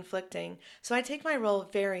and conflicting, so I take my role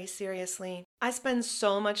very seriously. I spend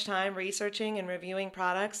so much time researching and reviewing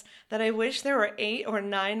products that I wish there were 8 or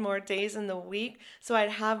 9 more days in the week so I'd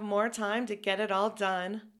have more time to get it all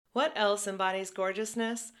done. What else embodies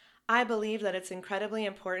gorgeousness? I believe that it's incredibly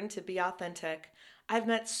important to be authentic. I've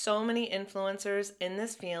met so many influencers in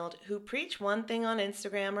this field who preach one thing on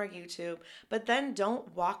Instagram or YouTube, but then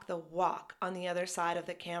don't walk the walk on the other side of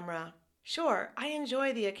the camera. Sure, I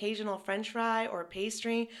enjoy the occasional French fry or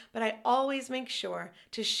pastry, but I always make sure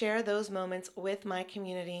to share those moments with my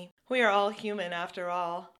community. We are all human after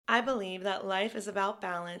all. I believe that life is about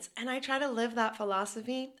balance, and I try to live that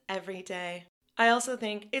philosophy every day. I also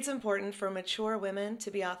think it's important for mature women to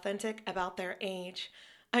be authentic about their age.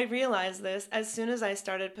 I realized this as soon as I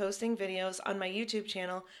started posting videos on my YouTube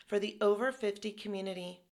channel for the over 50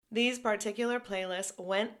 community. These particular playlists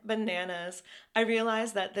went bananas. I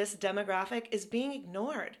realized that this demographic is being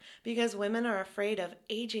ignored because women are afraid of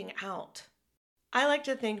aging out. I like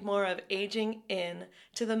to think more of aging in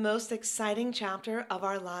to the most exciting chapter of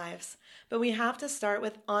our lives, but we have to start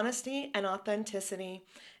with honesty and authenticity.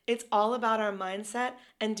 It's all about our mindset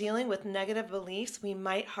and dealing with negative beliefs we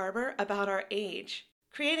might harbor about our age.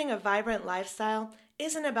 Creating a vibrant lifestyle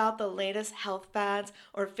isn't about the latest health fads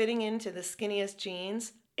or fitting into the skinniest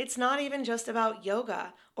jeans. It's not even just about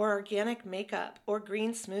yoga or organic makeup or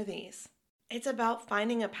green smoothies. It's about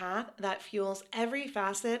finding a path that fuels every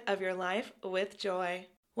facet of your life with joy.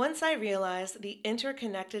 Once I realized the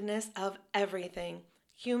interconnectedness of everything,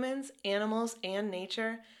 humans, animals, and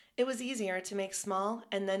nature, it was easier to make small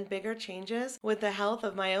and then bigger changes with the health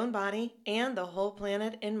of my own body and the whole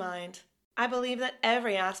planet in mind. I believe that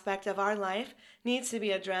every aspect of our life needs to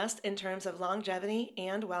be addressed in terms of longevity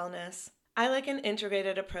and wellness. I like an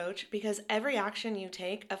integrated approach because every action you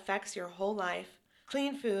take affects your whole life.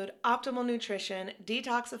 Clean food, optimal nutrition,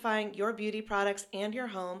 detoxifying your beauty products and your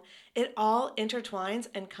home, it all intertwines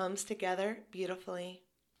and comes together beautifully.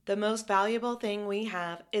 The most valuable thing we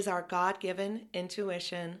have is our God-given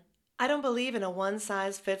intuition. I don't believe in a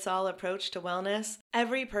one-size-fits-all approach to wellness.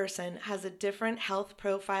 Every person has a different health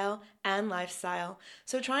profile and lifestyle,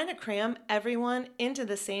 so trying to cram everyone into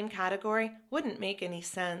the same category wouldn't make any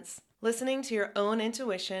sense. Listening to your own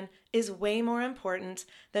intuition is way more important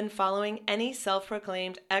than following any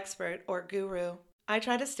self-proclaimed expert or guru. I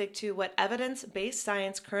try to stick to what evidence-based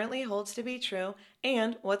science currently holds to be true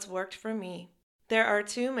and what's worked for me. There are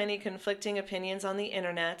too many conflicting opinions on the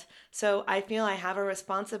internet, so I feel I have a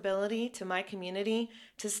responsibility to my community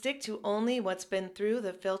to stick to only what's been through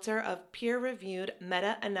the filter of peer-reviewed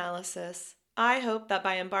meta-analysis. I hope that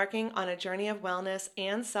by embarking on a journey of wellness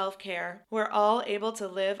and self-care, we're all able to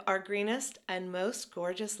live our greenest and most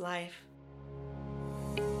gorgeous life.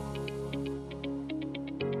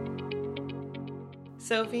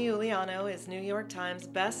 Sophie Uliano is New York Times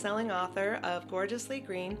best-selling author of Gorgeously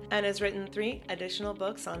Green and has written 3 additional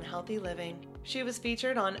books on healthy living. She was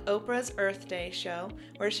featured on Oprah's Earth Day show,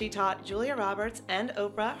 where she taught Julia Roberts and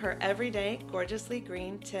Oprah her everyday Gorgeously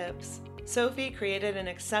Green tips. Sophie created an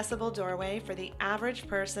accessible doorway for the average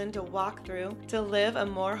person to walk through to live a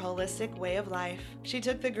more holistic way of life. She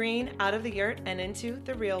took the green out of the yurt and into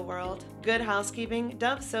the real world. Good Housekeeping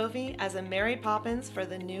dubbed Sophie as a Mary Poppins for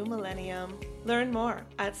the new millennium. Learn more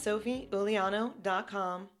at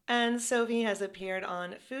sophieuliano.com. And Sophie has appeared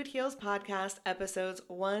on Food Heals Podcast episodes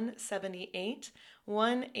 178,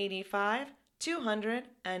 185, 200,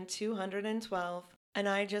 and 212. And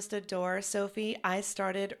I just adore Sophie. I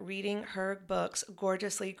started reading her books,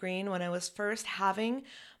 Gorgeously Green, when I was first having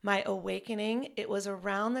my awakening. It was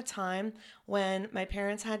around the time when my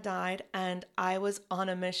parents had died, and I was on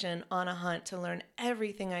a mission, on a hunt to learn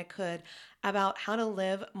everything I could about how to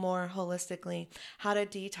live more holistically, how to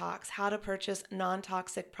detox, how to purchase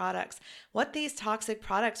non-toxic products, what these toxic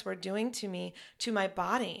products were doing to me, to my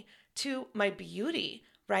body, to my beauty,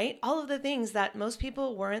 right? All of the things that most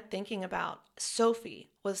people weren't thinking about,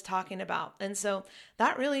 Sophie was talking about. And so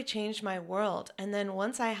that really changed my world. And then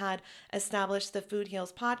once I had established the Food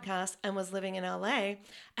Heals podcast and was living in LA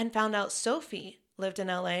and found out Sophie lived in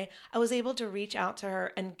LA, I was able to reach out to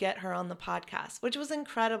her and get her on the podcast, which was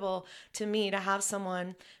incredible to me to have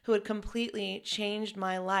someone who had completely changed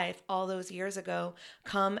my life all those years ago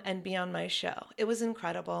come and be on my show. It was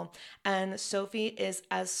incredible. And Sophie is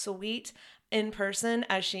as sweet in person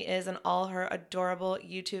as she is in all her adorable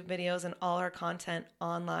YouTube videos and all her content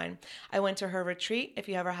online. I went to her retreat. If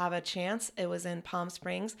you ever have a chance, it was in Palm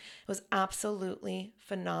Springs. It was absolutely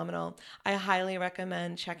phenomenal. I highly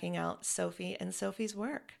recommend checking out Sophie and Sophie's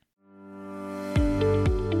work.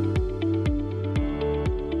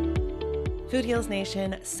 Food Heals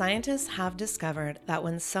Nation, scientists have discovered that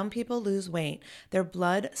when some people lose weight, their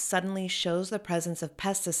blood suddenly shows the presence of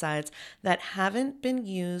pesticides that haven't been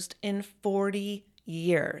used in 40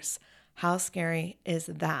 years. How scary is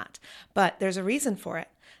that? But there's a reason for it.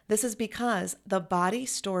 This is because the body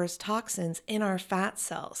stores toxins in our fat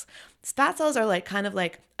cells. Fat cells are kind of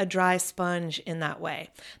like a dry sponge in that way.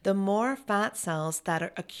 The more fat cells that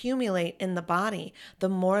accumulate in the body, the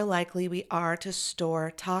more likely we are to store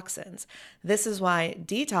toxins. This is why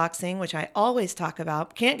detoxing, which I always talk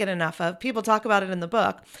about, can't get enough of, people talk about it in the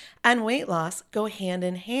book, and weight loss go hand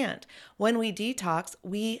in hand. When we detox,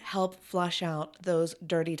 we help flush out those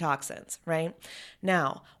dirty toxins, right?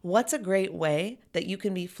 Now, what's a great way that you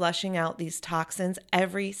can be flushing out these toxins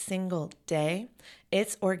every single day?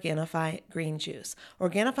 It's Organifi Green Juice.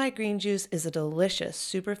 Organifi Green Juice is a delicious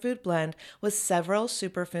superfood blend with several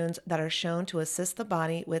superfoods that are shown to assist the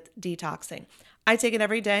body with detoxing. I take it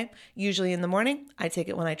every day, usually in the morning. I take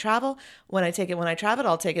it when I travel. When I travel,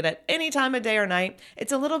 I'll take it at any time of day or night.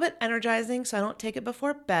 It's a little bit energizing, so I don't take it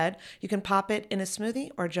before bed. You can pop it in a smoothie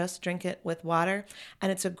or just drink it with water.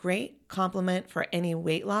 And it's a great complement for any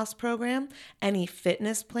weight loss program, any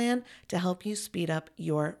fitness plan to help you speed up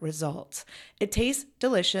your results. It tastes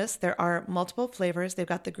delicious. There are multiple flavors. They've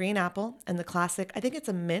got the green apple and the classic, I think it's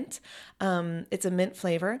a mint. It's a mint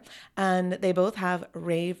flavor, and they both have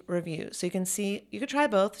rave reviews. So you could try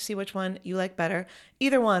both, see which one you like better.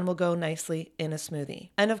 Either one will go nicely in a smoothie.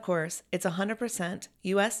 And of course, it's 100%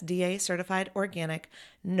 USDA certified organic,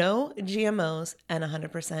 no GMOs, and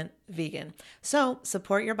 100% vegan. So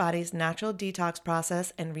support your body's natural detox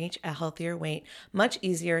process and reach a healthier weight. Much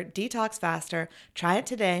easier, detox faster. Try it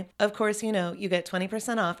today. Of course, you get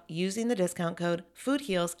 20% off using the discount code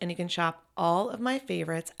FOODHEALS, and you can shop all of my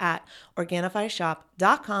favorites at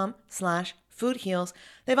OrganifiShop.com/FoodHeals.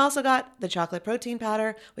 They've also got the chocolate protein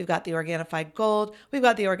powder. We've got the Organifi Gold. We've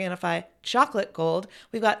got the Organifi Chocolate Gold.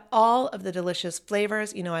 We've got all of the delicious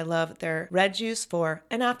flavors. I love their red juice for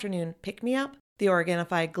an afternoon pick-me-up. The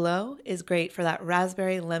Organifi Glow is great for that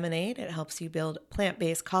raspberry lemonade. It helps you build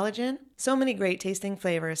plant-based collagen. So many great tasting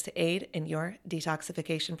flavors to aid in your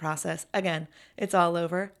detoxification process. Again, it's all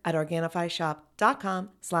over at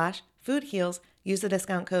OrganifiShop.com/FoodHeals. Use the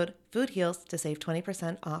discount code FOODHEALS to save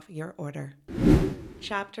 20% off your order.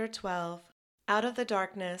 Chapter 12, Out of the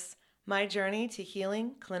Darkness, My Journey to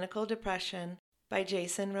Healing Clinical Depression by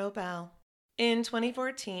Jason Wrobel. In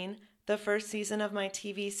 2014, the first season of my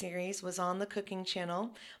TV series was on the Cooking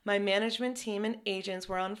Channel. My management team and agents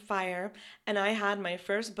were on fire, and I had my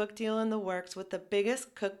first book deal in the works with the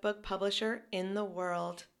biggest cookbook publisher in the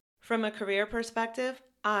world. From a career perspective,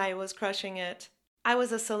 I was crushing it. I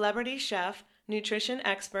was a celebrity chef, nutrition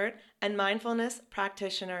expert, and mindfulness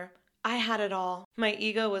practitioner. I had it all. My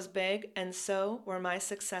ego was big, and so were my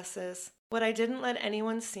successes. What I didn't let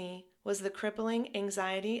anyone see was the crippling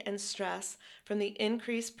anxiety and stress from the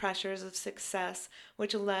increased pressures of success,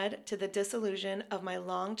 which led to the dissolution of my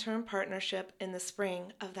long-term partnership in the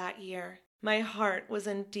spring of that year. My heart was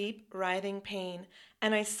in deep, writhing pain,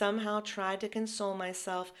 and I somehow tried to console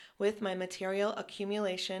myself with my material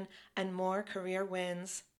accumulation and more career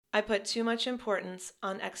wins. I put too much importance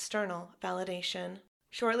on external validation.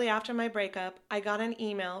 Shortly after my breakup, I got an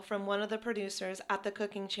email from one of the producers at the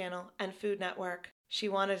Cooking Channel and Food Network. She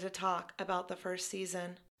wanted to talk about the first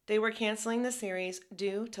season. They were canceling the series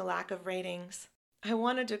due to lack of ratings. I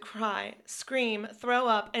wanted to cry, scream, throw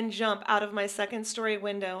up, and jump out of my second-story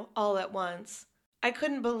window all at once. I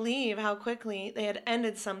couldn't believe how quickly they had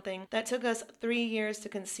ended something that took us 3 years to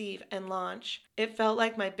conceive and launch. It felt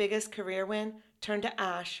like my biggest career win turned to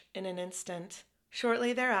ash in an instant.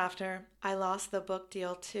 Shortly thereafter, I lost the book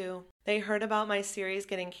deal too. They heard about my series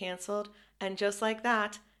getting canceled, and just like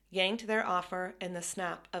that, yanked their offer in the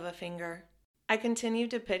snap of a finger. I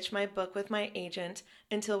continued to pitch my book with my agent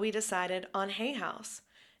until we decided on Hay House.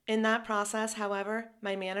 In that process, however,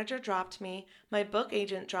 my manager dropped me, my book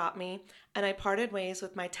agent dropped me, and I parted ways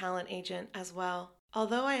with my talent agent as well.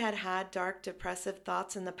 Although I had had dark, depressive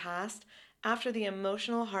thoughts in the past, after the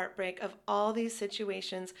emotional heartbreak of all these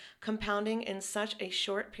situations compounding in such a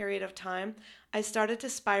short period of time, I started to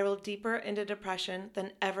spiral deeper into depression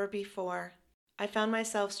than ever before. I found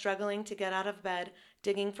myself struggling to get out of bed,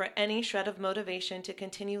 digging for any shred of motivation to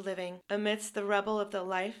continue living amidst the rubble of the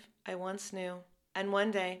life I once knew. And one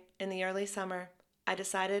day, in the early summer, I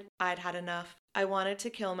decided I'd had enough. I wanted to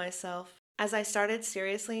kill myself. As I started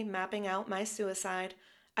seriously mapping out my suicide,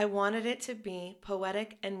 I wanted it to be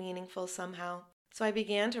poetic and meaningful somehow. So I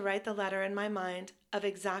began to write the letter in my mind of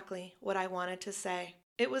exactly what I wanted to say.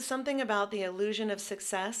 It was something about the illusion of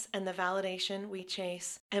success and the validation we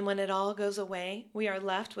chase. And when it all goes away, we are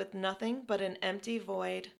left with nothing but an empty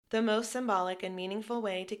void. The most symbolic and meaningful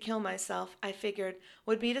way to kill myself, I figured,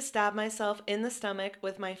 would be to stab myself in the stomach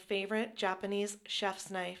with my favorite Japanese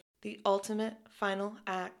chef's knife, the ultimate final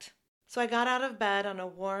act. So I got out of bed on a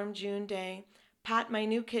warm June day, pat my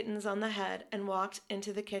new kittens on the head, and walked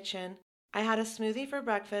into the kitchen. I had a smoothie for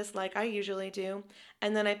breakfast like I usually do,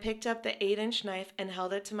 and then I picked up the 8-inch knife and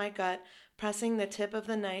held it to my gut, pressing the tip of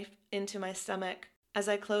the knife into my stomach. As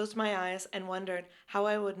I closed my eyes and wondered how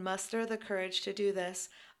I would muster the courage to do this,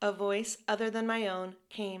 a voice other than my own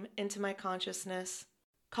came into my consciousness.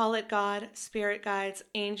 Call it God, spirit guides,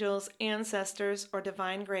 angels, ancestors, or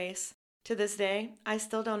divine grace. To this day, I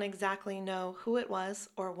still don't exactly know who it was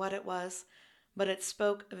or what it was, but it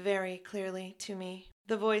spoke very clearly to me.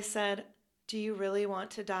 The voice said, "Do you really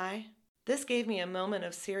want to die?" This gave me a moment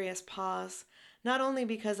of serious pause, not only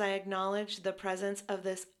because I acknowledged the presence of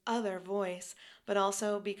this other voice, but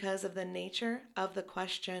also because of the nature of the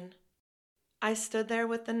question. I stood there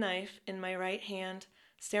with the knife in my right hand,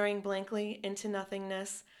 staring blankly into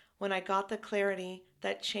nothingness, when I got the clarity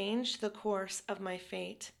that changed the course of my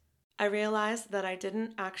fate. I realized that I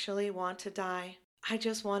didn't actually want to die. I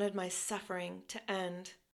just wanted my suffering to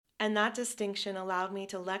end. And that distinction allowed me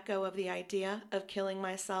to let go of the idea of killing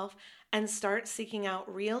myself and start seeking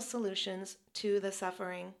out real solutions to the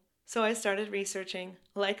suffering. So I started researching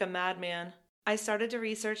like a madman. I started to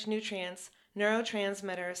research nutrients,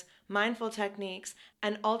 neurotransmitters, mindful techniques,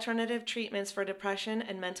 and alternative treatments for depression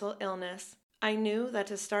and mental illness. I knew that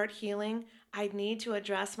to start healing, I'd need to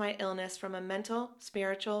address my illness from a mental,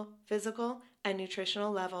 spiritual, physical, and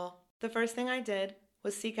nutritional level. The first thing I did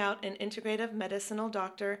was seek out an integrative medicinal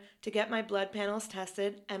doctor to get my blood panels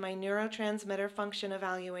tested and my neurotransmitter function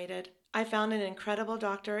evaluated. I found an incredible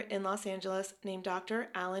doctor in Los Angeles named Dr.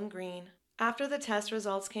 Alan Green. After the test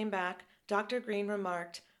results came back, Dr. Green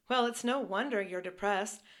remarked, "Well, it's no wonder you're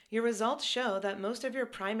depressed. Your results show that most of your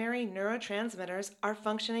primary neurotransmitters are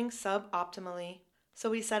functioning suboptimally." So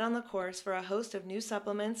we set on the course for a host of new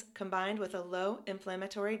supplements combined with a low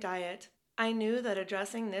inflammatory diet. I knew that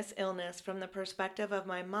addressing this illness from the perspective of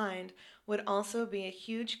my mind would also be a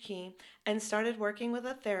huge key, and started working with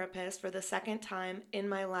a therapist for the second time in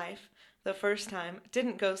my life. The first time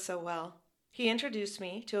didn't go so well. He introduced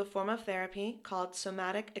me to a form of therapy called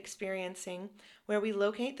somatic experiencing, where we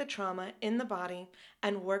locate the trauma in the body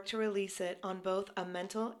and work to release it on both a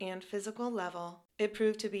mental and physical level. It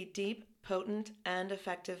proved to be deep, potent, and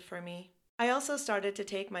effective for me. I also started to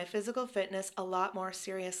take my physical fitness a lot more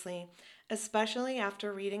seriously, especially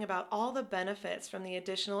after reading about all the benefits from the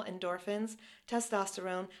additional endorphins,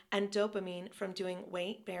 testosterone, and dopamine from doing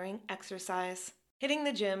weight-bearing exercise. Hitting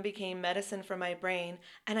the gym became medicine for my brain,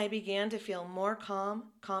 and I began to feel more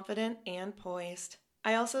calm, confident, and poised.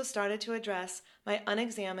 I also started to address my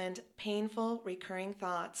unexamined, painful, recurring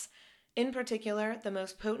thoughts. In particular, the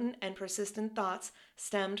most potent and persistent thoughts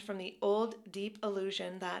stemmed from the old, deep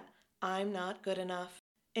illusion that I'm not good enough.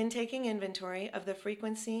 In taking inventory of the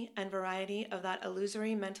frequency and variety of that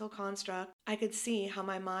illusory mental construct, I could see how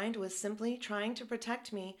my mind was simply trying to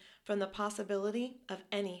protect me from the possibility of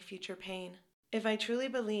any future pain. If I truly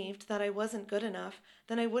believed that I wasn't good enough,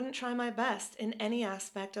 then I wouldn't try my best in any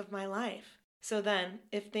aspect of my life. So then,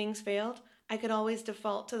 if things failed, I could always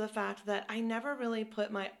default to the fact that I never really put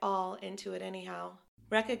my all into it anyhow.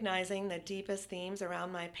 Recognizing the deepest themes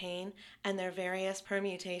around my pain and their various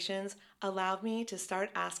permutations allowed me to start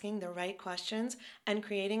asking the right questions and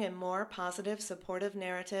creating a more positive, supportive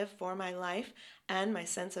narrative for my life and my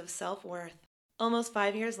sense of self-worth. Almost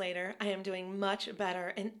 5 years later, I am doing much better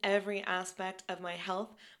in every aspect of my health,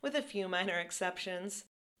 with a few minor exceptions.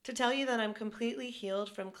 To tell you that I'm completely healed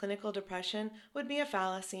from clinical depression would be a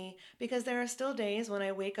fallacy, because there are still days when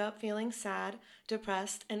I wake up feeling sad,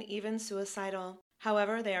 depressed, and even suicidal.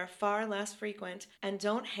 However, they are far less frequent and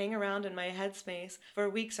don't hang around in my headspace for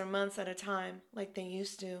weeks or months at a time like they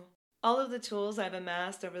used to. All of the tools I've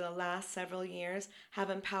amassed over the last several years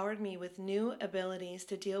have empowered me with new abilities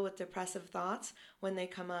to deal with depressive thoughts when they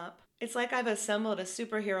come up. It's like I've assembled a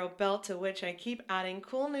superhero belt to which I keep adding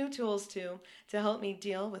cool new tools to help me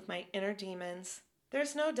deal with my inner demons.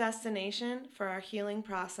 There's no destination for our healing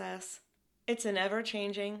process. It's an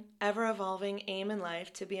ever-changing, ever-evolving aim in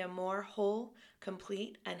life to be a more whole,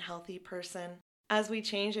 complete, and healthy person. As we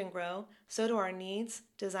change and grow, so do our needs,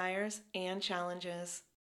 desires, and challenges.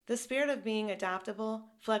 The spirit of being adaptable,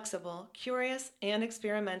 flexible, curious, and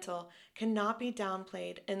experimental cannot be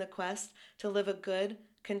downplayed in the quest to live a good,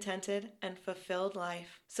 contented, and fulfilled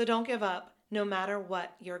life. So don't give up, no matter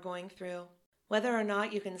what you're going through. Whether or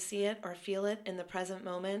not you can see it or feel it in the present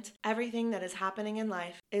moment, everything that is happening in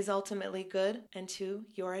life is ultimately good and to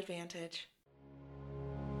your advantage.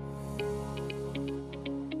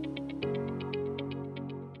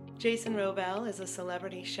 Jason Wrobel is a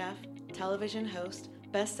celebrity chef, television host,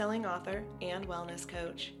 best-selling author, and wellness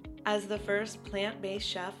coach. As the first plant-based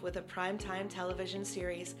chef with a primetime television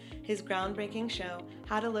series, his groundbreaking show,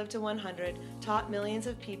 How to Live to 100, taught millions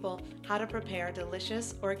of people how to prepare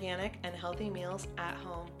delicious, organic, and healthy meals at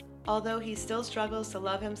home. Although he still struggles to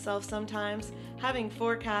love himself sometimes, having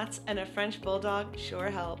 4 cats and a French bulldog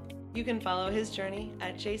sure help. You can follow his journey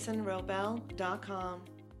at jasonwrobel.com.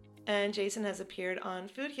 And Jason has appeared on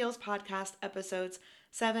Food Heals podcast episodes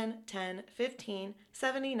 7, 10, 15,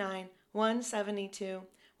 79, 172,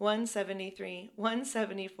 173,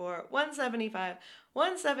 174, 175,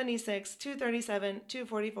 176, 237,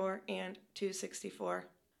 244, and 264.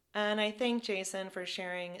 And I thank Jason for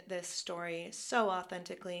sharing this story so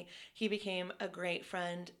authentically. He became a great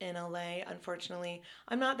friend in LA. Unfortunately,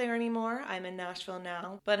 I'm not there anymore. I'm in Nashville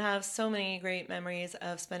now, but have so many great memories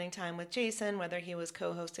of spending time with Jason, whether he was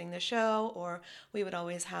co-hosting the show or we would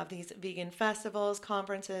always have these vegan festivals,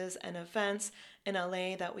 conferences, and events in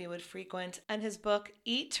LA that we would frequent. And his book,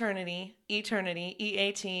 Eternity,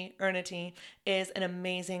 Eternity, is an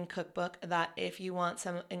amazing cookbook that if you want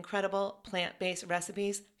some incredible plant-based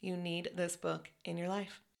recipes, you need this book in your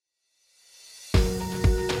life.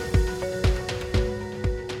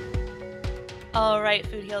 All right,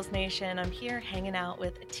 Food Heals Nation, I'm here hanging out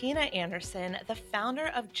with Tina Anderson, the founder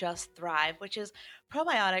of Just Thrive, which is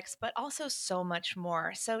probiotics, but also so much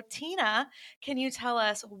more. So Tina, can you tell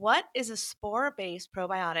us, what is a spore-based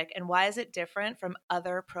probiotic and why is it different from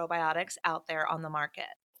other probiotics out there on the market?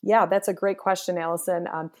 Yeah, that's a great question, Allison.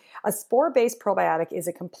 A spore-based probiotic is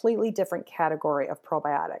a completely different category of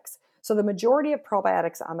probiotics. So the majority of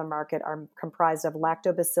probiotics on the market are comprised of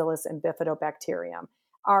lactobacillus and bifidobacterium.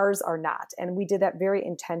 Ours are not. And we did that very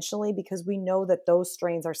intentionally because we know that those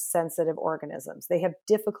strains are sensitive organisms. They have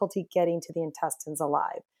difficulty getting to the intestines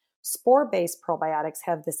alive. Spore-based probiotics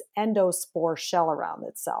have this endospore shell around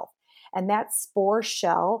itself. And that spore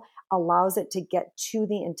shell allows it to get to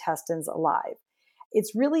the intestines alive.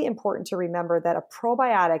 It's really important to remember that a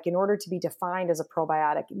probiotic, in order to be defined as a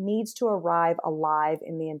probiotic, needs to arrive alive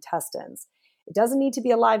in the intestines. It doesn't need to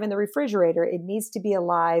be alive in the refrigerator. It needs to be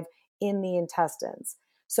alive in the intestines.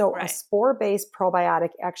 So a spore-based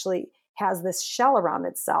probiotic actually has this shell around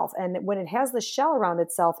itself. And when it has the shell around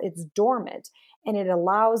itself, it's dormant and it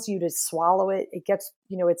allows you to swallow it. It gets,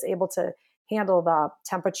 it's able to handle the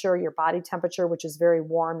temperature, your body temperature, which is very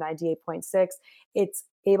warm, 98.6. It's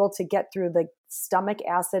able to get through the stomach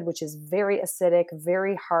acid, which is very acidic,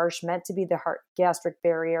 very harsh, meant to be the gastric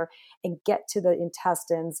barrier, and get to the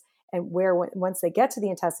intestines. And once they get to the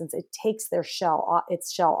intestines, it takes its shell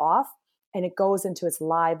off, and it goes into its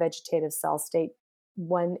live vegetative cell state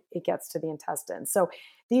when it gets to the intestines. So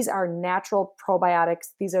these are natural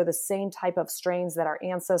probiotics. These are the same type of strains that our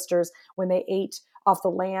ancestors, when they ate off the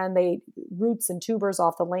land, they ate roots and tubers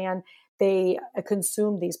off the land, they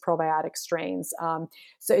consumed these probiotic strains.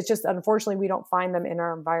 So it's just, unfortunately, we don't find them in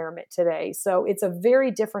our environment today. So it's a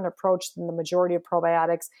very different approach than the majority of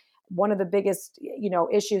probiotics. One of the biggest,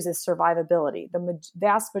 issues is survivability. The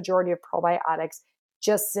vast majority of probiotics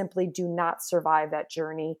just simply do not survive that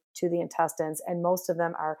journey to the intestines. And most of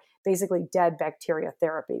them are basically dead bacteria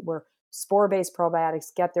therapy, where spore-based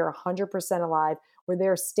probiotics get there 100% alive where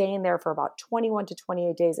they're staying there for about 21 to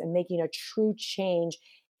 28 days and making a true change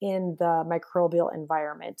in the microbial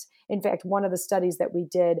environment. In fact, one of the studies that we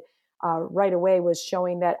did right away was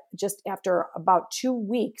showing that just after about 2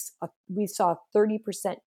 weeks, we saw a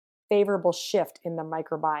 30% favorable shift in the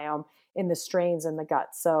microbiome in the strains in the gut.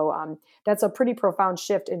 So that's a pretty profound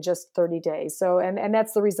shift in just 30 days. So, and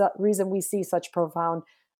that's the reason we see such profound,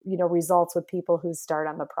 results with people who start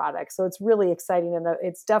on the product. So it's really exciting. And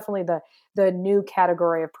it's definitely the new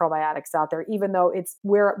category of probiotics out there, even though it's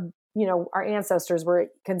where, our ancestors were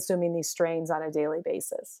consuming these strains on a daily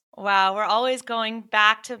basis. Wow, we're always going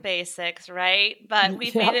back to basics, right? But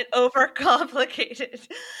we've made it overcomplicated.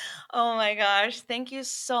 Oh my gosh. Thank you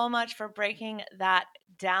so much for breaking that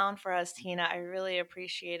down for us, Tina. I really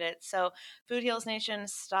appreciate it. So, Food Heals Nation,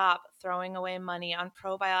 stop throwing away money on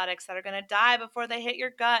probiotics that are going to die before they hit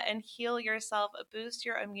your gut, and heal yourself. Boost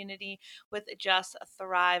your immunity with Just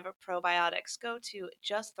Thrive probiotics. Go to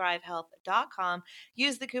justthrivehealth.com.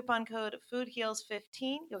 Use the coupon code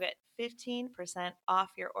FoodHeals15. You'll get 15%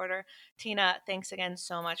 off your order. Tina, thanks again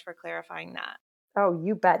so much for clarifying that. Oh,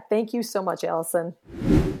 you bet. Thank you so much, Allison.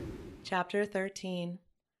 Chapter 13.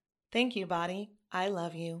 Thank you, body. I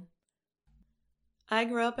love you. I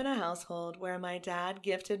grew up in a household where my dad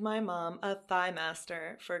gifted my mom a Thigh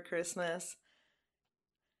Master for Christmas.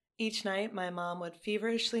 Each night, my mom would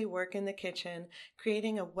feverishly work in the kitchen,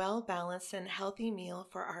 creating a well-balanced and healthy meal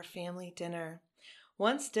for our family dinner.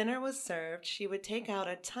 Once dinner was served, she would take out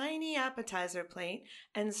a tiny appetizer plate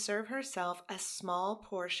and serve herself a small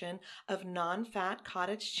portion of non-fat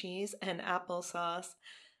cottage cheese and applesauce.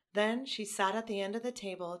 Then she sat at the end of the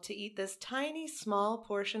table to eat this tiny small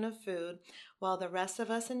portion of food while the rest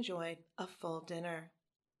of us enjoyed a full dinner.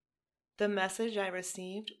 The message I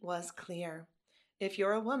received was clear. If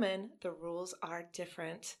you're a woman, the rules are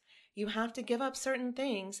different. You have to give up certain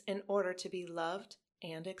things in order to be loved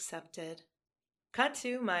and accepted. Cut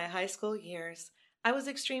to my high school years. I was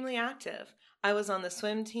extremely active. I was on the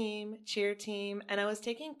swim team, cheer team, and I was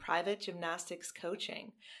taking private gymnastics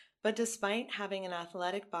coaching. But despite having an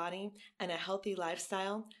athletic body and a healthy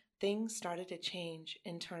lifestyle, things started to change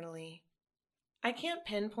internally. I can't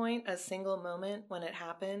pinpoint a single moment when it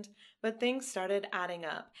happened, but things started adding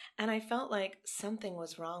up, and I felt like something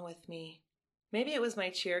was wrong with me. Maybe it was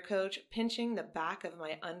my cheer coach pinching the back of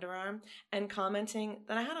my underarm and commenting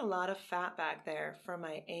that I had a lot of fat back there for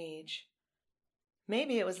my age.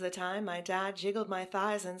 Maybe it was the time my dad jiggled my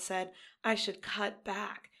thighs and said I should cut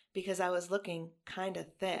back because I was looking kinda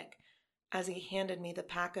thick, as he handed me the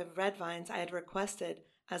pack of Red Vines I had requested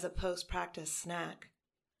as a post-practice snack.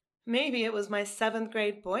 Maybe it was my 7th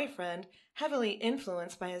grade boyfriend, heavily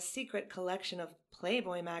influenced by his secret collection of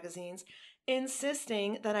Playboy magazines,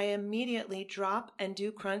 insisting that I immediately drop and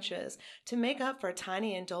do crunches to make up for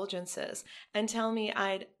tiny indulgences and tell me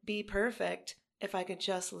I'd be perfect if I could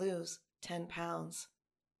just lose 10 pounds.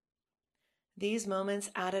 These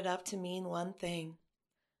moments added up to mean one thing.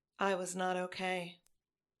 I was not okay.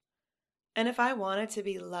 And if I wanted to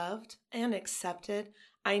be loved and accepted,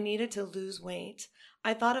 I needed to lose weight.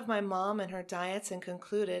 I thought of my mom and her diets and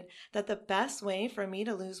concluded that the best way for me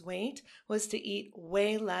to lose weight was to eat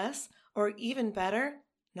way less, or even better,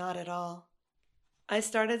 not at all. I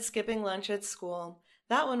started skipping lunch at school.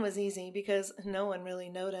 That one was easy because no one really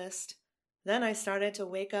noticed. Then I started to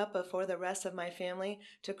wake up before the rest of my family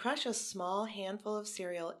to crush a small handful of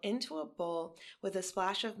cereal into a bowl with a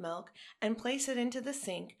splash of milk and place it into the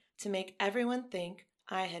sink to make everyone think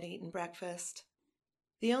I had eaten breakfast.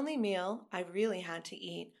 The only meal I really had to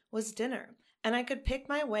eat was dinner, and I could pick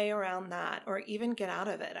my way around that or even get out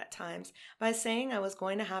of it at times by saying I was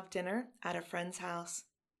going to have dinner at a friend's house.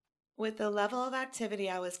 With the level of activity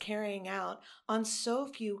I was carrying out on so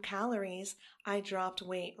few calories, I dropped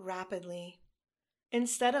weight rapidly.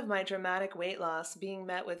 Instead of my dramatic weight loss being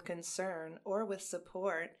met with concern or with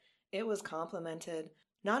support, it was complimented,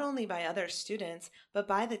 not only by other students, but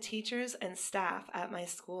by the teachers and staff at my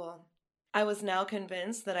school. I was now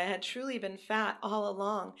convinced that I had truly been fat all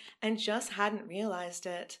along and just hadn't realized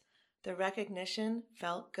it. The recognition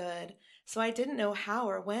felt good, so I didn't know how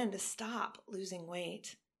or when to stop losing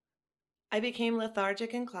weight. I became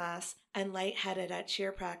lethargic in class and lightheaded at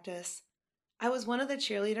cheer practice. I was one of the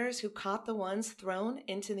cheerleaders who caught the ones thrown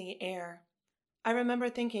into the air. I remember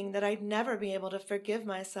thinking that I'd never be able to forgive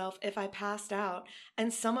myself if I passed out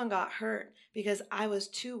and someone got hurt because I was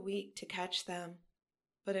too weak to catch them.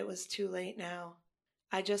 But it was too late now.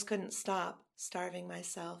 I just couldn't stop starving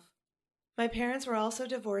myself. My parents were also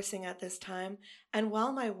divorcing at this time, and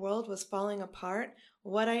while my world was falling apart,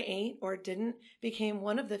 what I ate or didn't became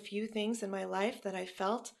one of the few things in my life that I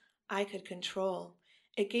felt I could control.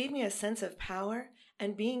 It gave me a sense of power,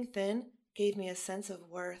 and being thin gave me a sense of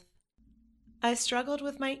worth. I struggled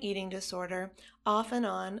with my eating disorder off and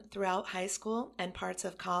on throughout high school and parts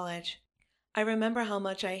of college. I remember how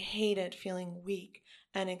much I hated feeling weak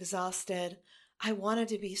and exhausted. I wanted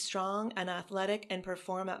to be strong and athletic and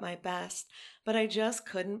perform at my best, but I just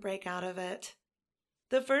couldn't break out of it.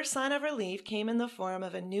 The first sign of relief came in the form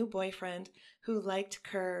of a new boyfriend who liked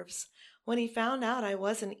curves. When he found out I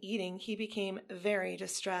wasn't eating, he became very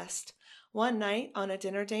distressed. One night on a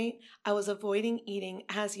dinner date, I was avoiding eating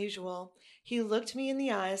as usual. He looked me in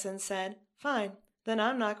the eyes and said, "Fine, then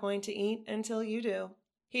I'm not going to eat until you do."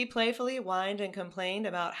 He playfully whined and complained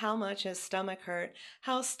about how much his stomach hurt,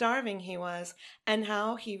 how starving he was, and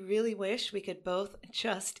how he really wished we could both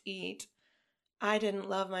just eat. I didn't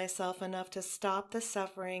love myself enough to stop the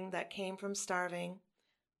suffering that came from starving,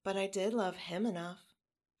 but I did love him enough.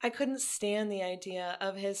 I couldn't stand the idea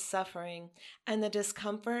of his suffering and the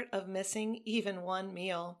discomfort of missing even one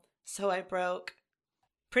meal, so I broke.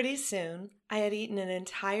 Pretty soon, I had eaten an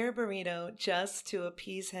entire burrito just to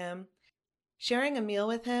appease him. Sharing a meal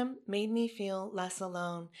with him made me feel less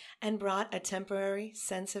alone and brought a temporary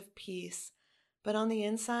sense of peace, but on the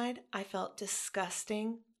inside, I felt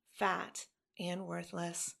disgusting, fat, and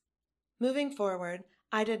worthless. Moving forward,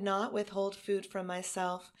 I did not withhold food from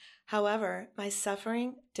myself. However, my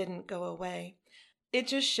suffering didn't go away. It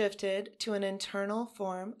just shifted to an internal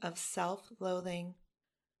form of self-loathing.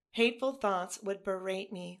 Hateful thoughts would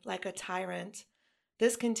berate me like a tyrant.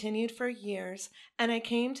 This continued for years, and I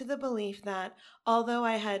came to the belief that, although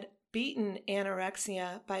I had beaten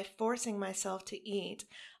anorexia by forcing myself to eat,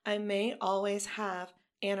 I may always have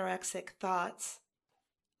anorexic thoughts.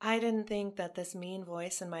 I didn't think that this mean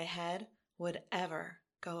voice in my head would ever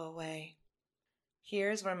go away.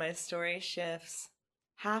 Here's where my story shifts.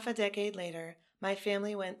 Half a decade later, my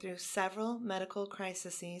family went through several medical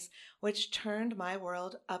crises which turned my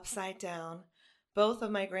world upside down. Both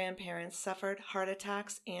of my grandparents suffered heart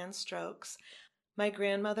attacks and strokes. My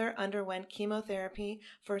grandmother underwent chemotherapy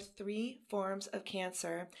for 3 forms of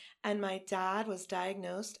cancer, and my dad was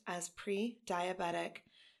diagnosed as pre-diabetic.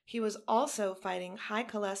 He was also fighting high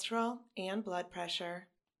cholesterol and blood pressure.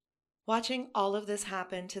 Watching all of this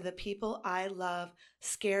happen to the people I love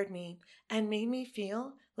scared me and made me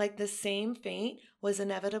feel like the same fate was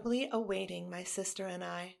inevitably awaiting my sister and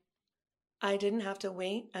I. I didn't have to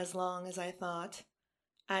wait as long as I thought.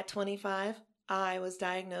 At 25, I was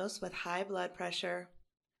diagnosed with high blood pressure.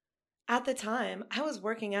 At the time, I was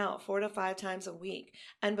working out 4 to 5 times a week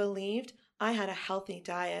and believed I had a healthy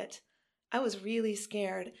diet. I was really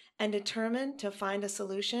scared and determined to find a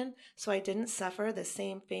solution so I didn't suffer the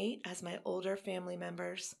same fate as my older family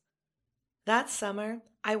members. That summer,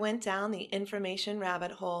 I went down the information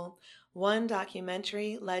rabbit hole. One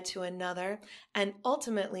documentary led to another, and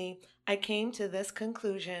ultimately, I came to this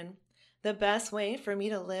conclusion. The best way for me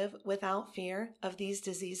to live without fear of these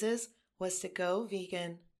diseases was to go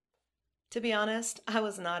vegan. To be honest, I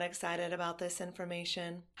was not excited about this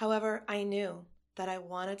information. However, I knew that I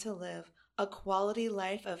wanted to live a quality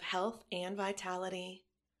life of health and vitality.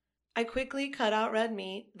 I quickly cut out red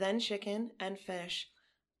meat, then chicken and fish.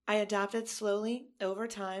 I adapted slowly over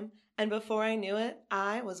time, and before I knew it,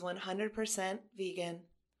 I was 100% vegan.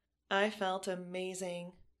 I felt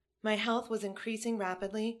amazing. My health was increasing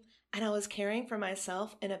rapidly, and I was caring for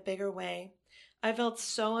myself in a bigger way. I felt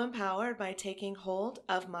so empowered by taking hold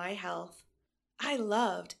of my health. I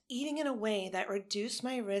loved eating in a way that reduced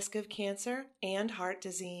my risk of cancer and heart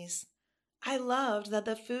disease. I loved that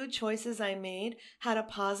the food choices I made had a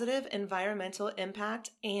positive environmental impact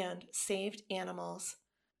and saved animals.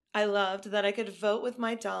 I loved that I could vote with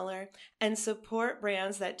my dollar and support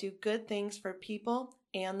brands that do good things for people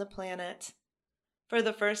and the planet. For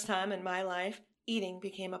the first time in my life, eating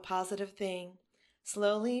became a positive thing.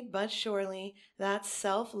 Slowly but surely, that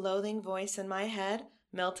self-loathing voice in my head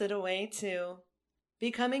melted away too.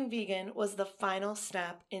 Becoming vegan was the final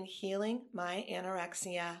step in healing my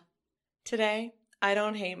anorexia. Today, I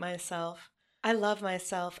don't hate myself. I love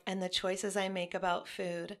myself and the choices I make about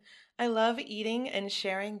food. I love eating and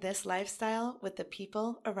sharing this lifestyle with the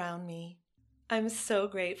people around me. I'm so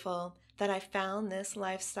grateful that I found this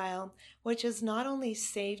lifestyle, which has not only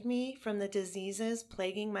saved me from the diseases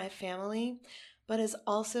plaguing my family, but has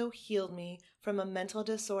also healed me from a mental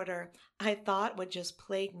disorder I thought would just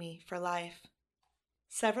plague me for life.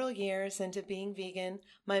 Several years into being vegan,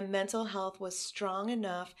 my mental health was strong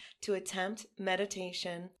enough to attempt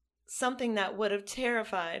meditation, something that would have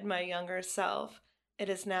terrified my younger self. It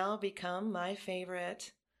has now become my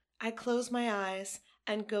favorite. I close my eyes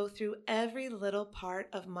and go through every little part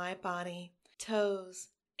of my body: toes,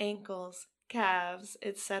 ankles, calves,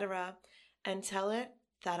 etc., and tell it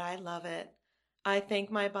that I love it. I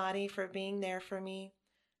thank my body for being there for me,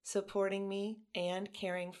 supporting me, and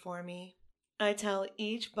caring for me. I tell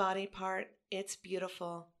each body part it's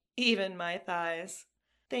beautiful, even my thighs.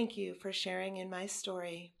 Thank you for sharing in my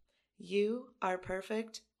story. You are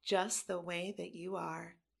perfect just the way that you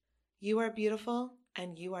are. You are beautiful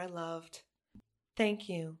and you are loved. Thank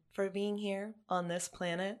you for being here on this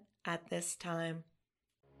planet at this time.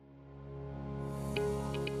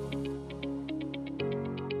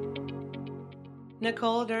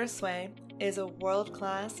 Nicole Dersway is a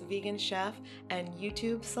world-class vegan chef and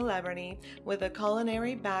YouTube celebrity with a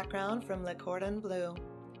culinary background from Le Cordon Bleu.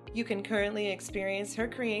 You can currently experience her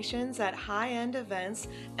creations at high-end events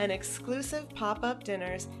and exclusive pop-up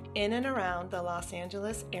dinners in and around the Los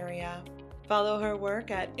Angeles area. Follow her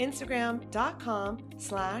work at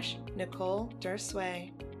Instagram.com/Nicole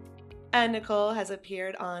Dersway. And Nicole has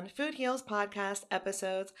appeared on Food Heals podcast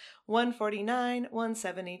episodes 149,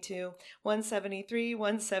 172, 173,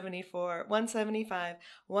 174, 175,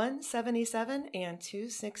 177, and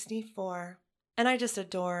 264. And I just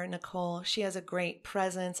adore Nicole. She has a great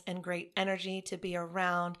presence and great energy to be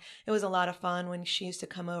around. It was a lot of fun when she used to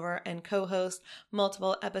come over and co-host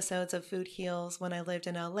multiple episodes of Food Heals when I lived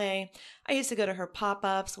in LA. I used to go to her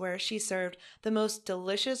pop-ups where she served the most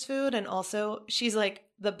delicious food, and also she's like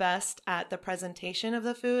the best at the presentation of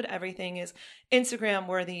the food. Everything is Instagram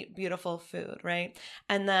worthy, beautiful food, right?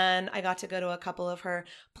 And then I got to go to a couple of her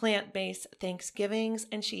plant-based Thanksgivings,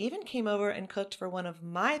 and she even came over and cooked for one of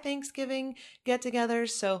my Thanksgiving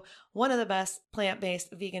get-togethers. So one of the best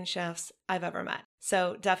plant-based vegan chefs I've ever met.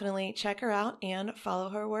 So definitely check her out and follow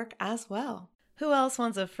her work as well. Who else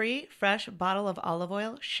wants a free, fresh bottle of olive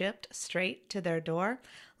oil shipped straight to their door?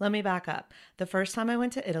 Let me back up. The first time I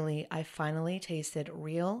went to Italy, I finally tasted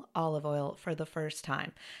real olive oil for the first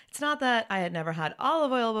time. It's not that I had never had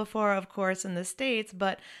olive oil before, of course, in the States,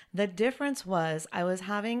 but the difference was I was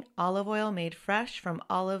having olive oil made fresh from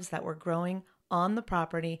olives that were growing on the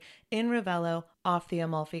property in Ravello off the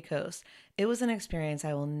Amalfi Coast. It was an experience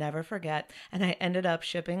I will never forget, and I ended up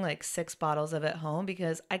shipping like 6 bottles of it home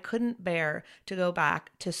because I couldn't bear to go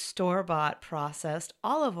back to store-bought processed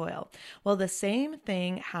olive oil. Well, the same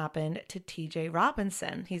thing happened to TJ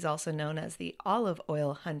Robinson. He's also known as the olive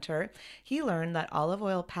oil hunter. He learned that olive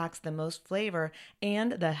oil packs the most flavor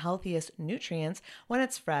and the healthiest nutrients when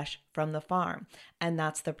it's fresh from the farm. And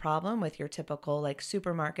that's the problem with your typical like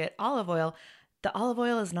supermarket olive oil. The olive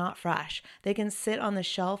oil is not fresh. They can sit on the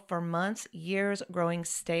shelf for months, years, growing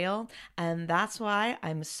stale. And that's why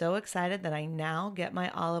I'm so excited that I now get my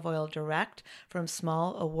olive oil direct from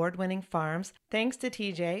small award-winning farms. Thanks to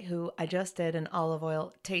TJ, who I just did an olive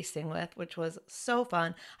oil tasting with, which was so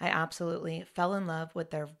fun. I absolutely fell in love with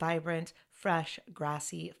their vibrant, fresh,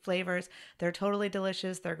 grassy flavors. They're totally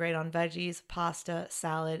delicious. They're great on veggies, pasta,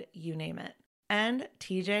 salad, you name it. And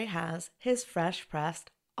TJ has his fresh pressed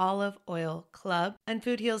olive oil club, and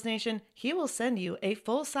Food Heals Nation, he will send you a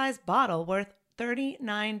full-size bottle worth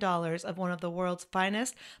 $39 of one of the world's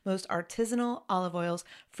finest, most artisanal olive oils,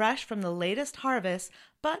 fresh from the latest harvest,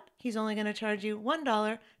 but he's only going to charge you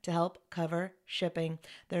 $1 to help cover shipping.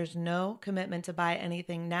 There's no commitment to buy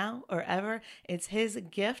anything now or ever. It's his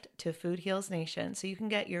gift to Food Heals Nation. So you can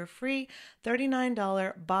get your free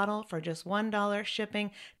 $39 bottle for just $1 shipping.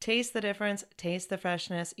 Taste the difference, taste the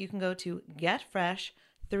freshness. You can go to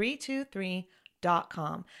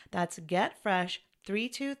getfresh323.com. That's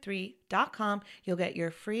getfresh323.com. You'll get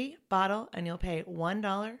your free bottle and you'll pay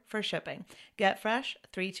 $1 for shipping.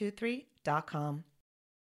 Getfresh323.com.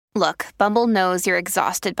 Look, Bumble knows you're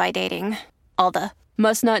exhausted by dating. All the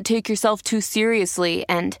must not take yourself too seriously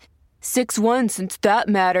and 6'1" since that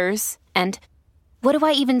matters. And what do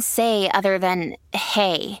I even say other than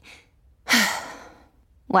hey?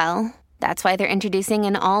 Well, that's why they're introducing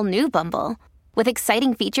an all-new Bumble with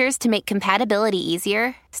exciting features to make compatibility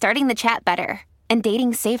easier, starting the chat better, and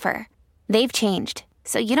dating safer. They've changed,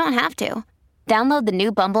 so you don't have to. Download the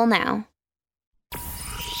new Bumble now.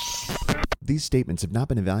 These statements have not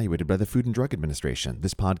been evaluated by the Food and Drug Administration.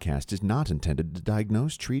 This podcast is not intended to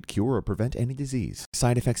diagnose, treat, cure, or prevent any disease.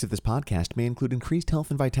 Side effects of this podcast may include increased health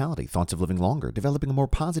and vitality, thoughts of living longer, developing a more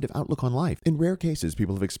positive outlook on life. In rare cases,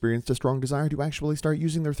 people have experienced a strong desire to actually start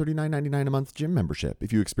using their $39.99 a month gym membership.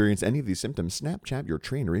 If you experience any of these symptoms, Snapchat your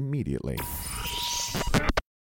trainer immediately.